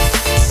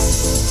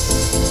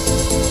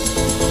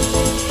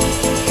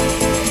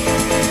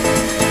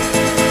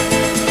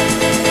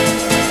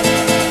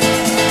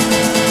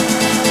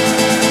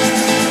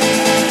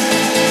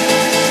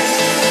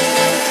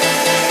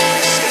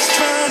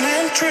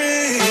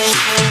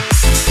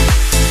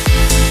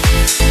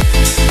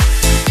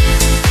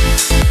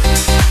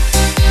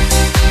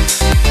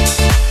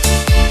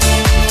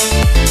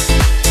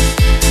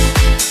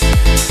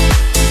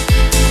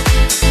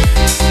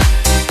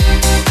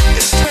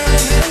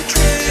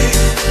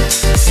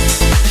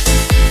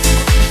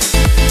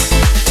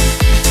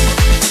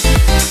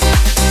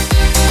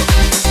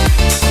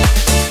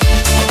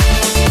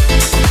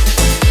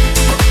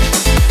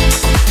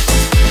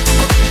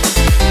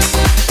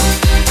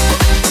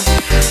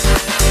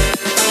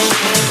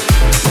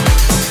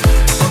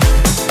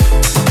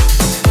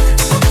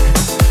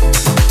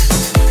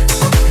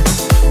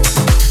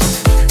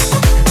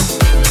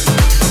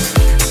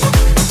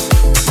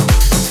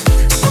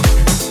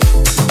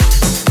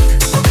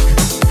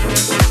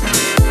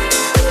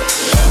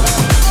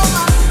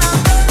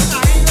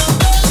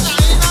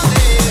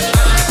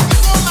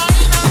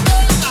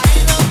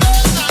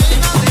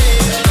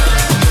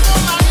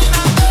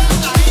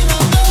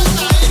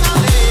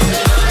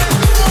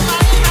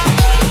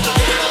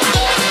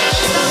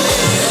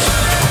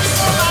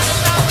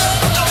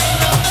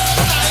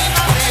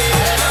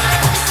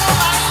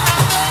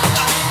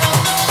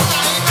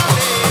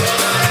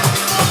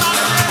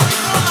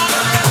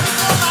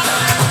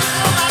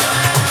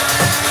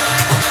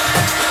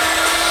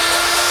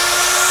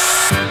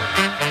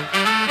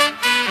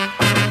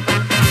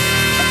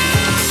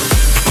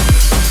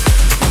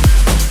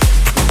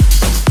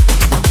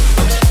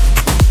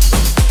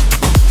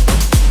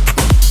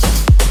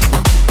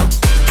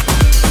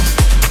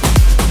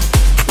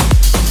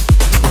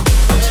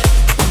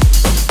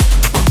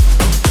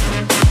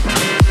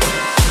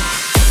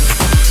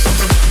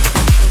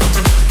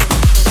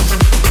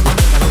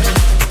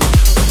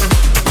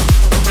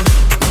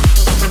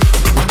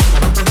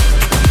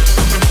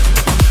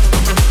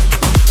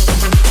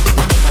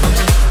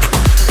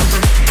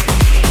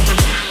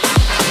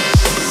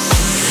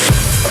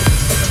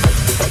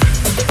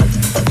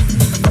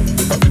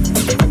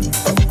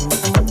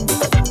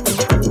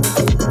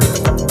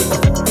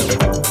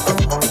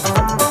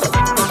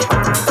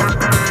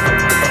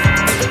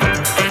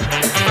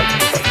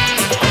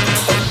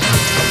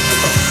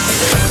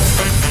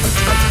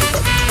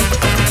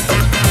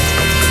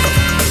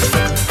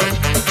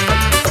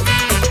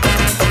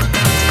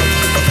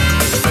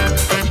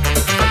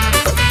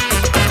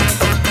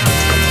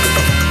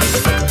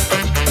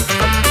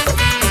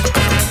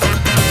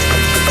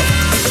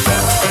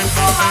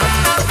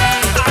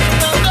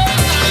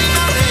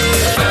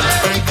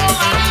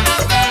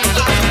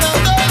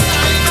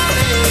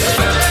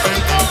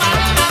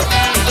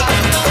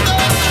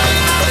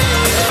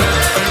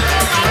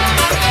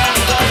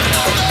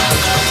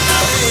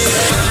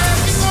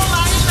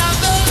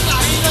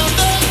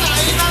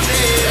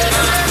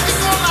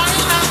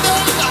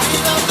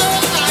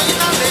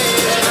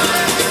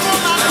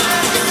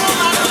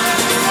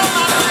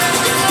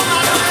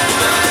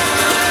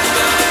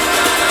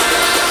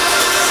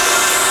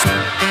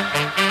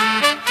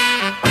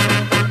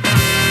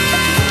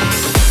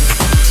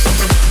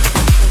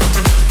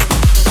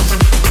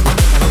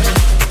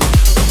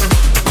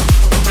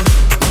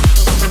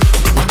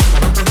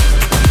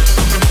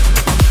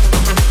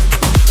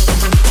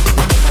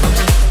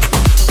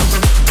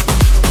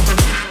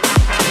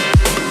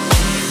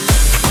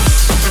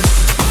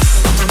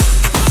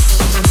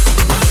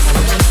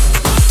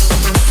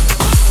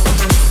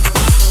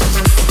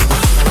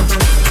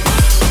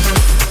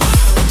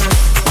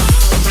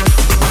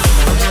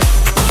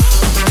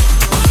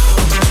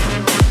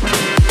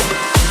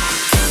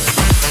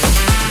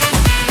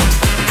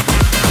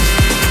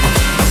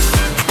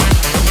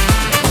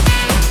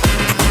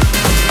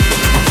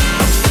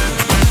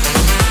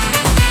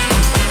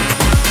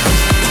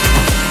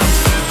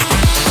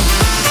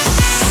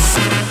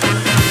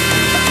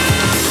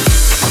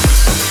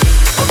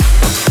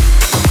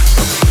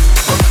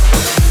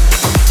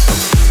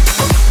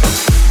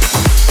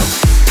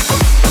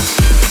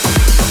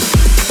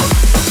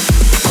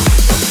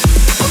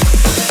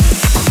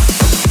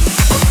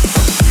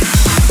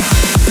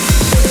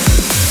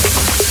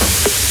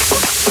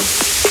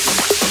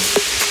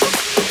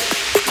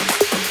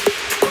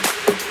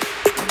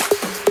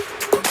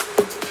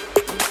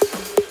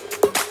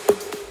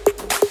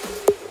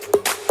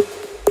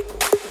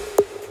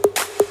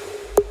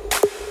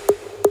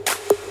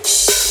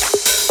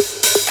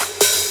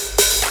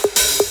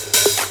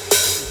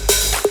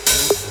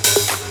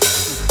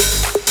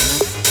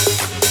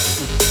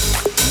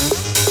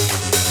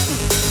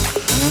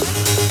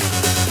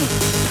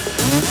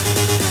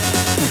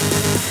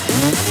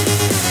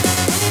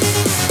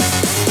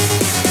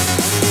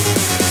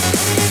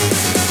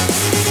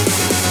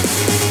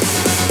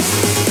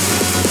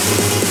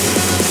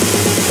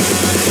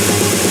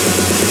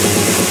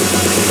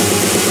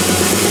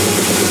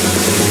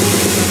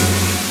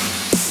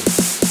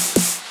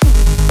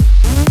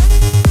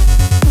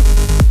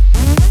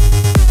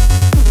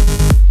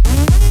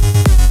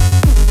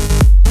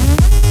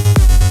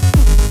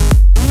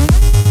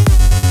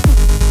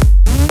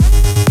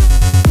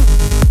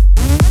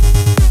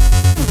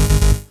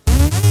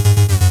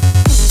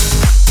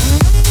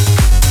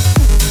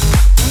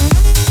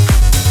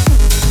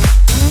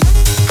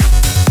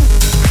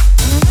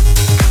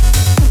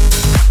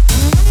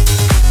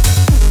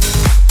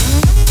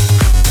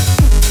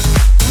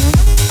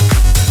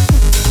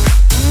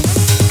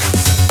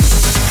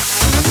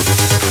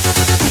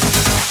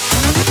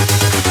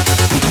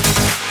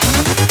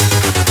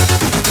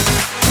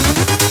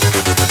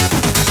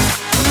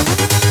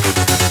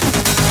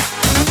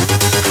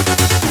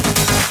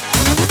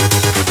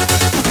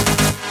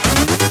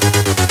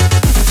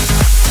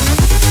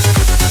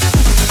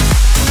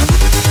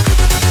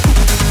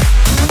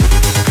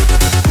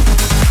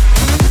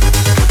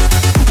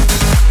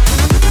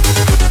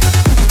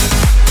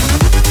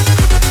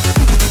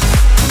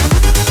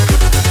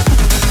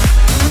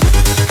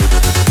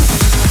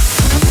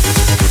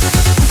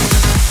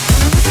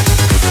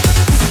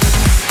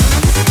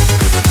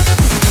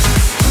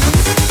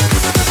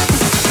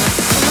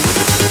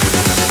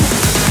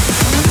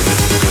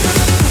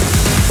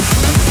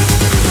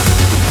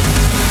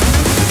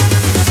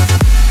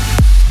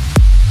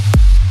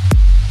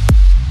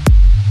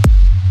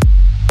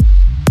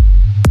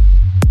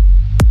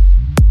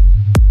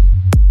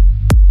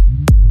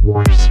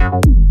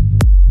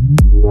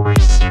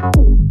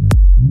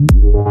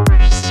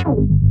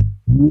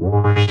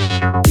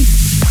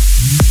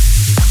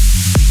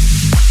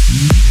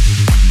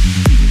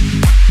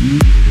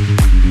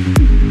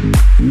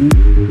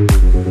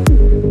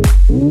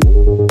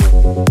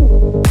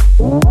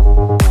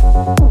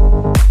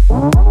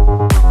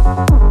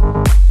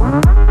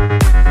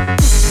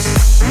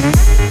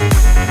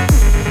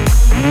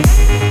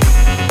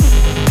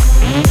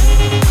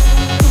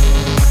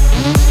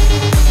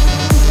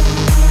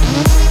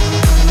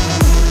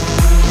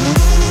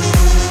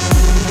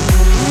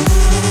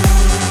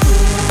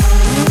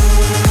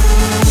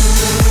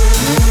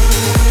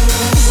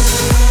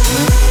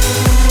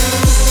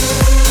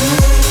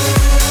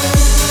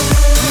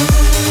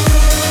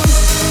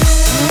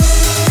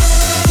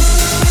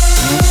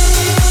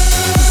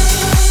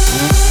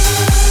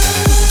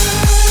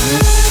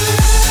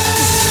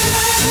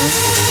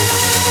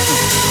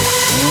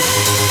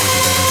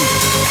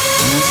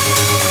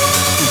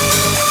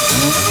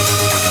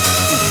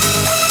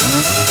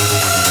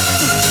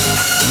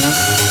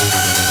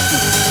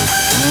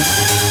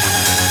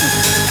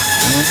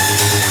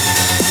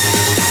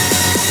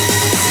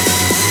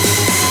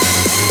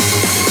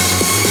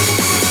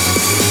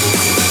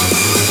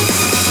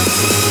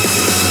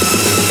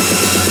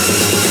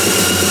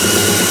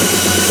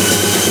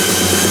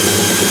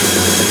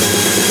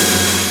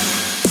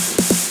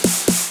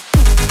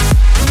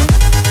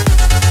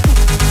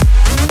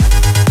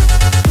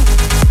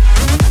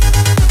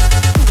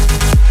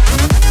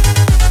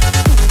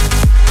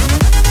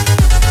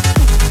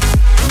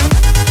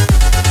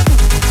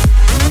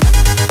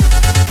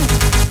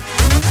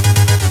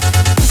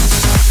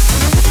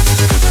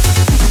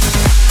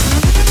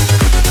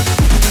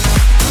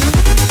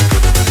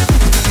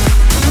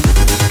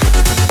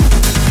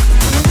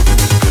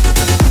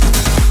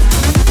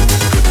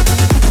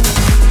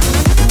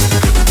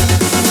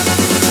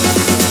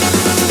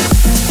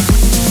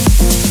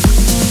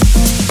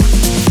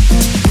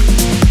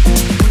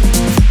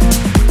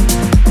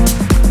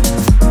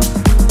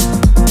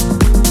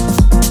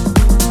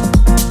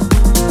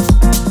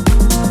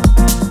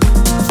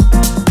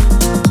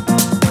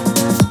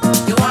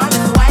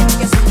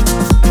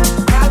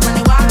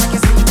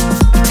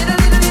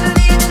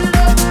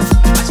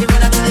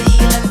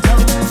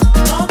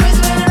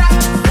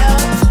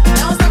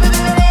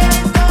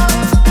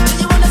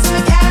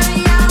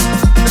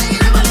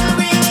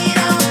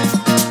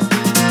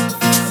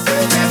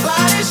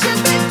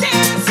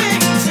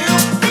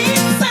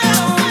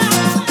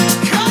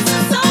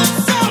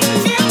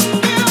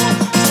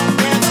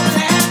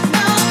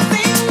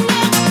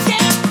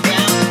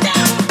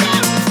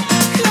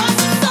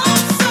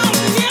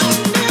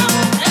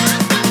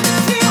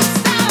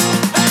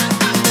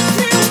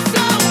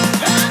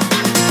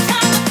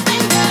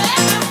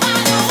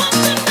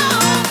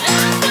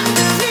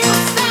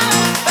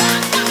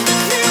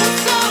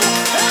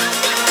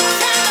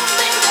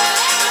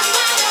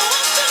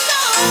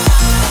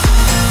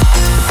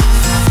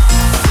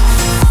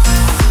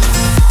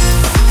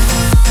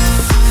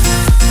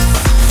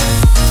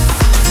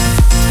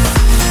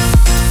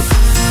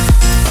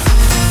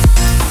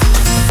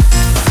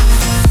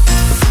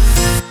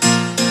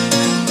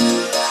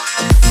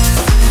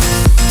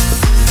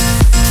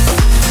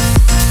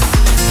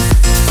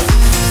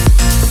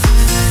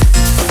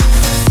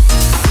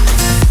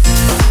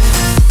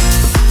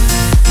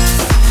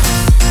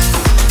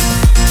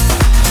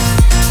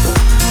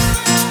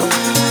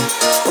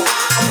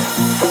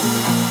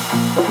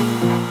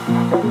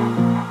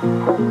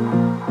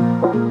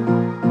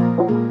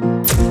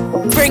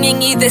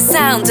 bringing you the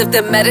sounds of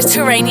the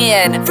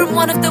Mediterranean from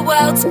one of the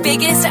world's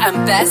biggest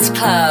and best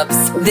clubs.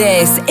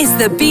 This is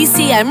the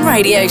BCM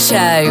Radio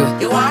Show.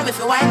 You want if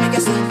you want, make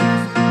it sing.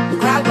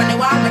 Crowd when they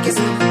want, make it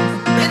sing.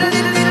 Little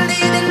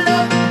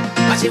love.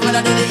 But you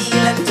wanna do the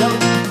heel and toe.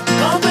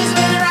 Go boys,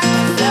 when you rock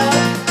the flow.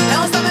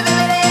 Don't stop it,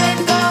 baby, let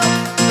it go.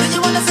 Do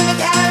you wanna see me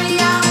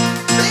carry on?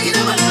 Take it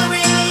up a little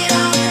ring, you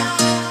know.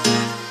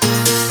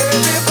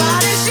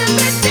 Everybody should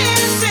be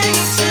dancing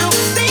to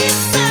this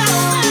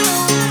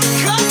sound.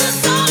 'Cause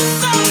it's all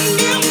so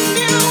new.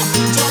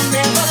 Don't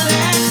ever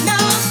let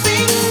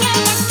nothing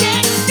ever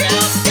get you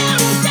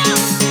down.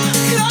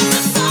 'Cause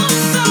it's all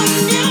so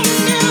new.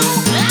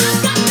 I've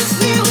got this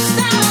new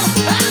style.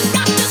 I've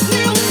got this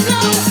new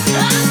flow.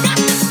 I've got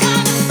this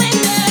kind of thing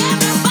that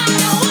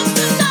everybody wants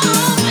to know.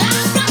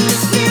 I've got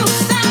this new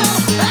style.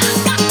 I've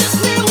got this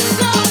new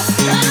flow.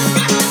 I've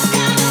got this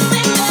kind of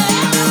thing that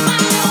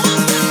everybody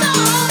wants to know.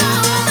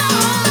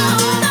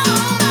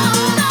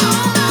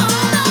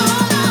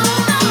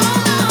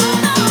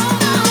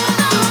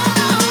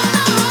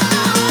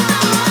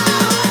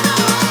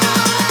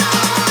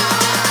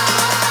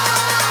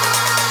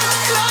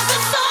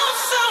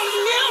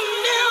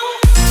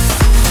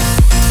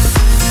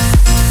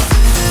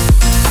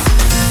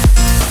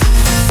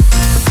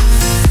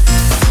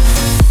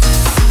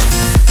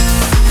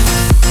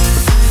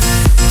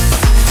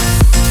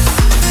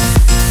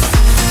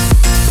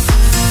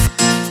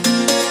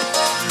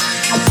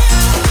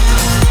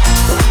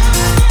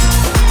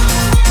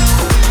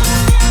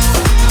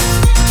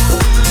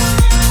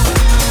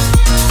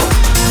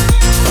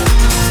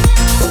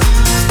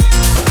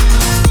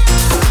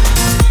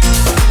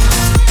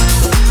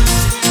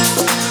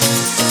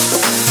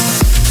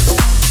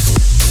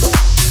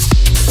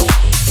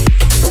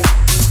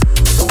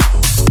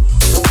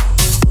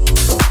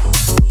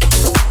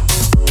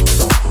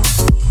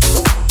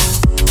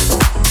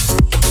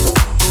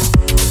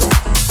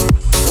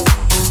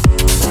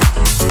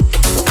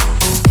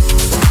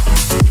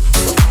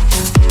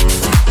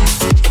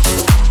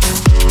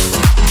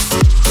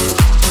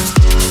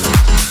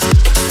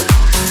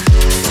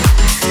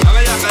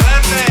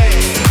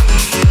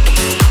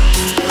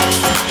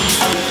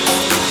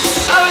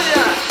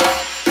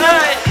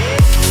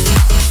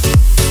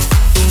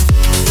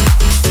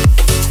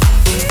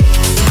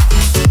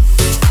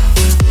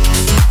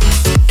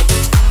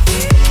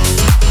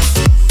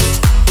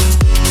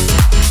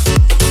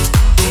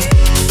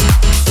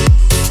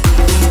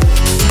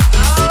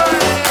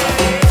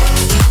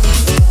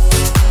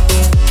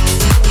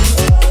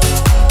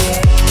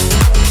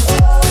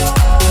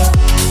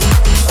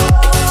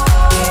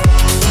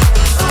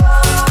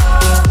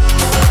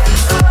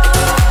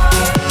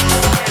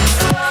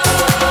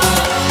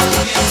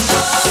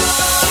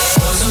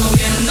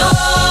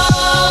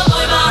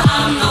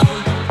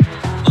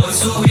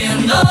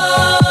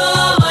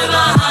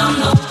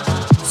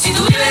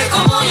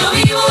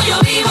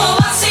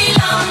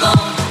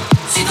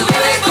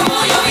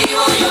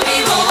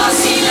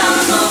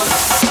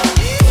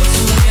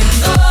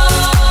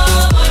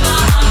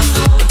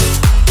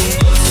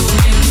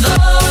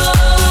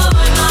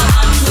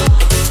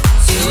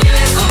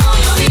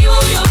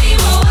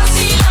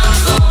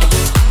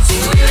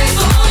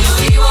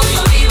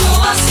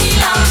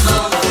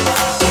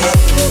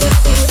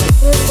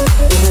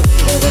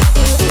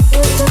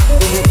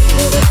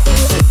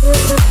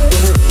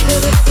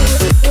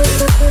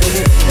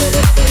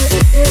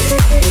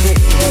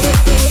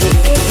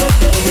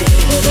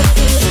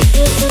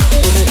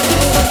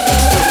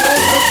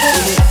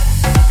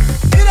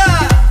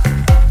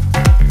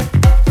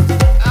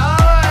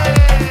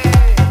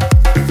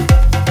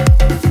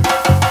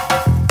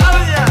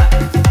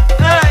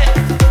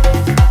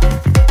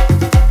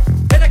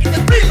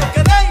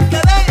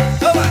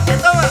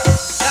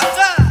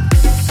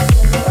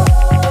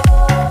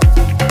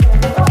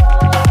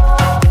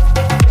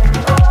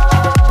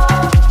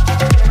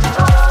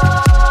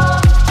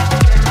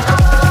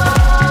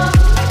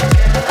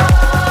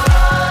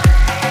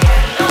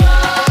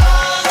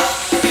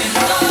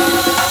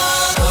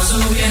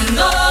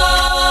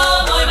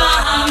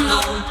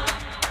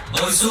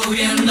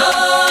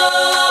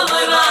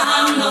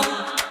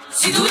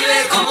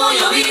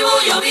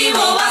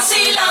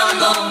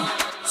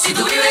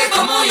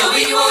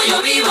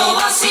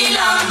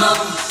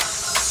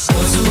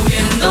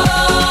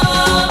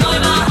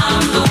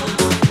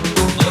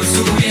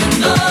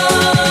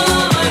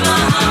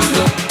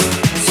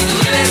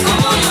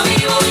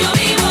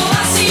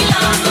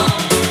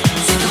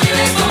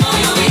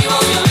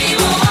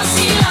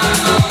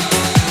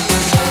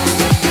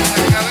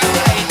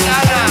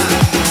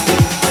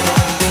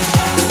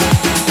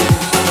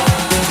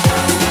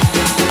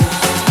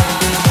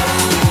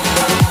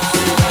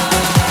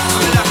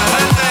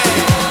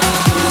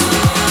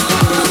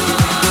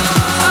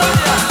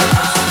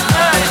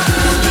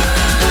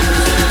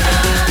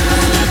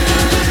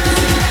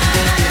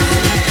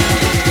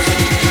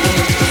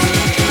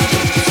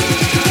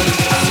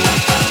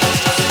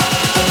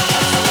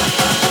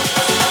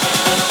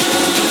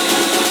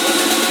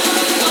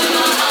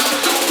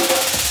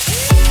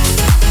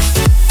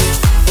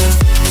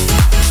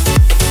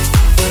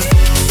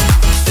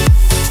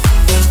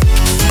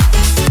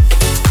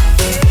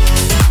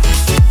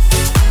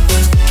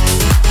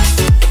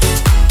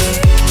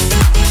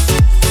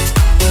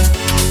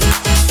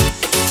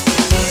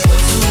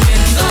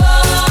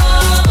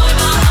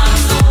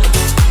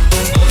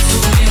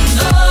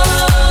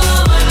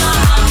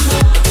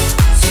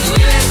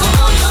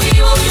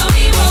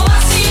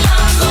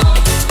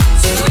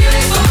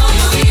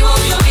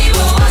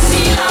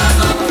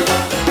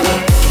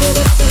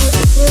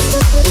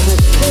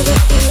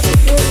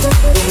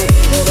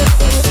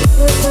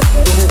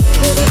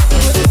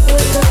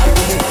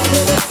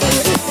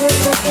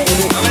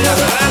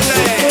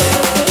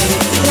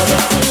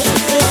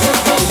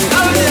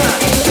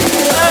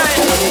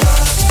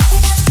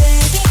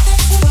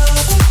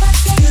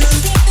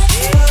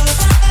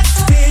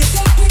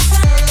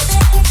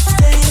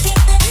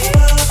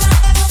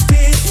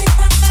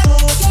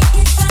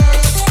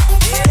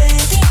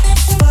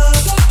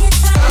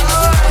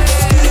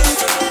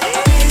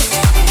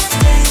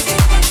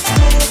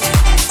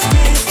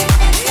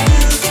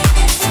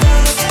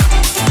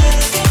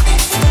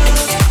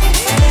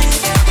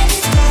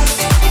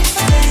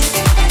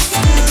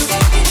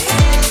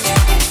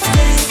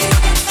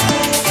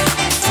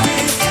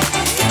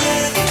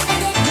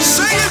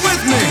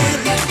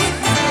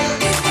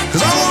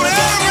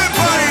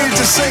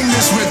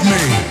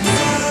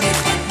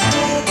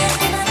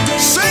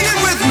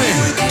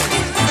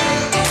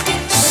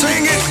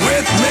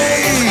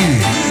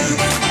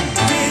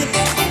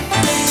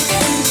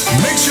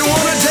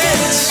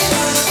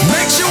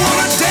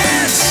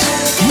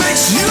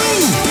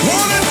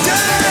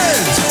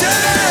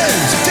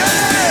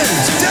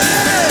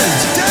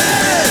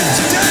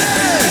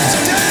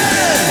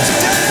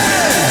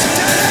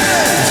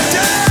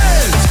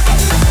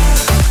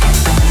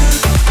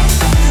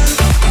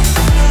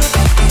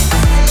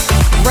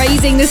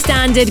 raising the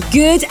standard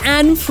good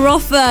and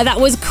proper. That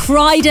was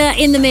Kryder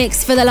in the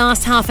mix for the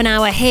last half an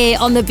hour here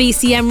on the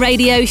BCM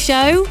radio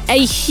show.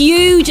 A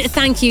huge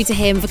thank you to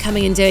him for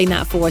coming and doing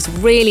that for us.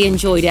 Really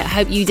enjoyed it.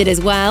 Hope you did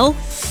as well.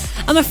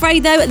 I'm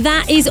afraid, though,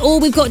 that is all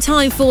we've got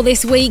time for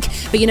this week.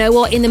 But you know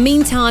what? In the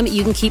meantime,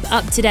 you can keep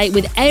up to date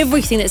with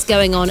everything that's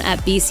going on at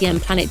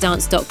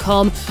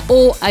bcmplanetdance.com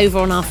or over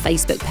on our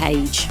Facebook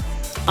page.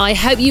 I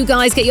hope you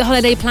guys get your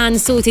holiday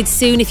plans sorted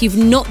soon. If you've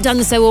not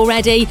done so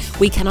already,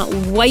 we cannot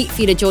wait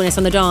for you to join us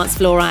on the dance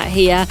floor out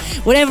here.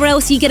 Whatever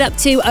else you get up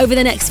to over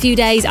the next few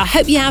days, I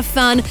hope you have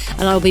fun,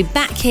 and I'll be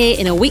back here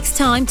in a week's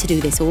time to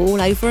do this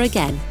all over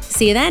again.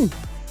 See you then.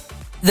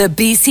 The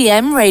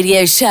BCM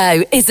radio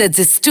show is a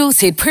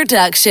Distorted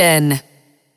production.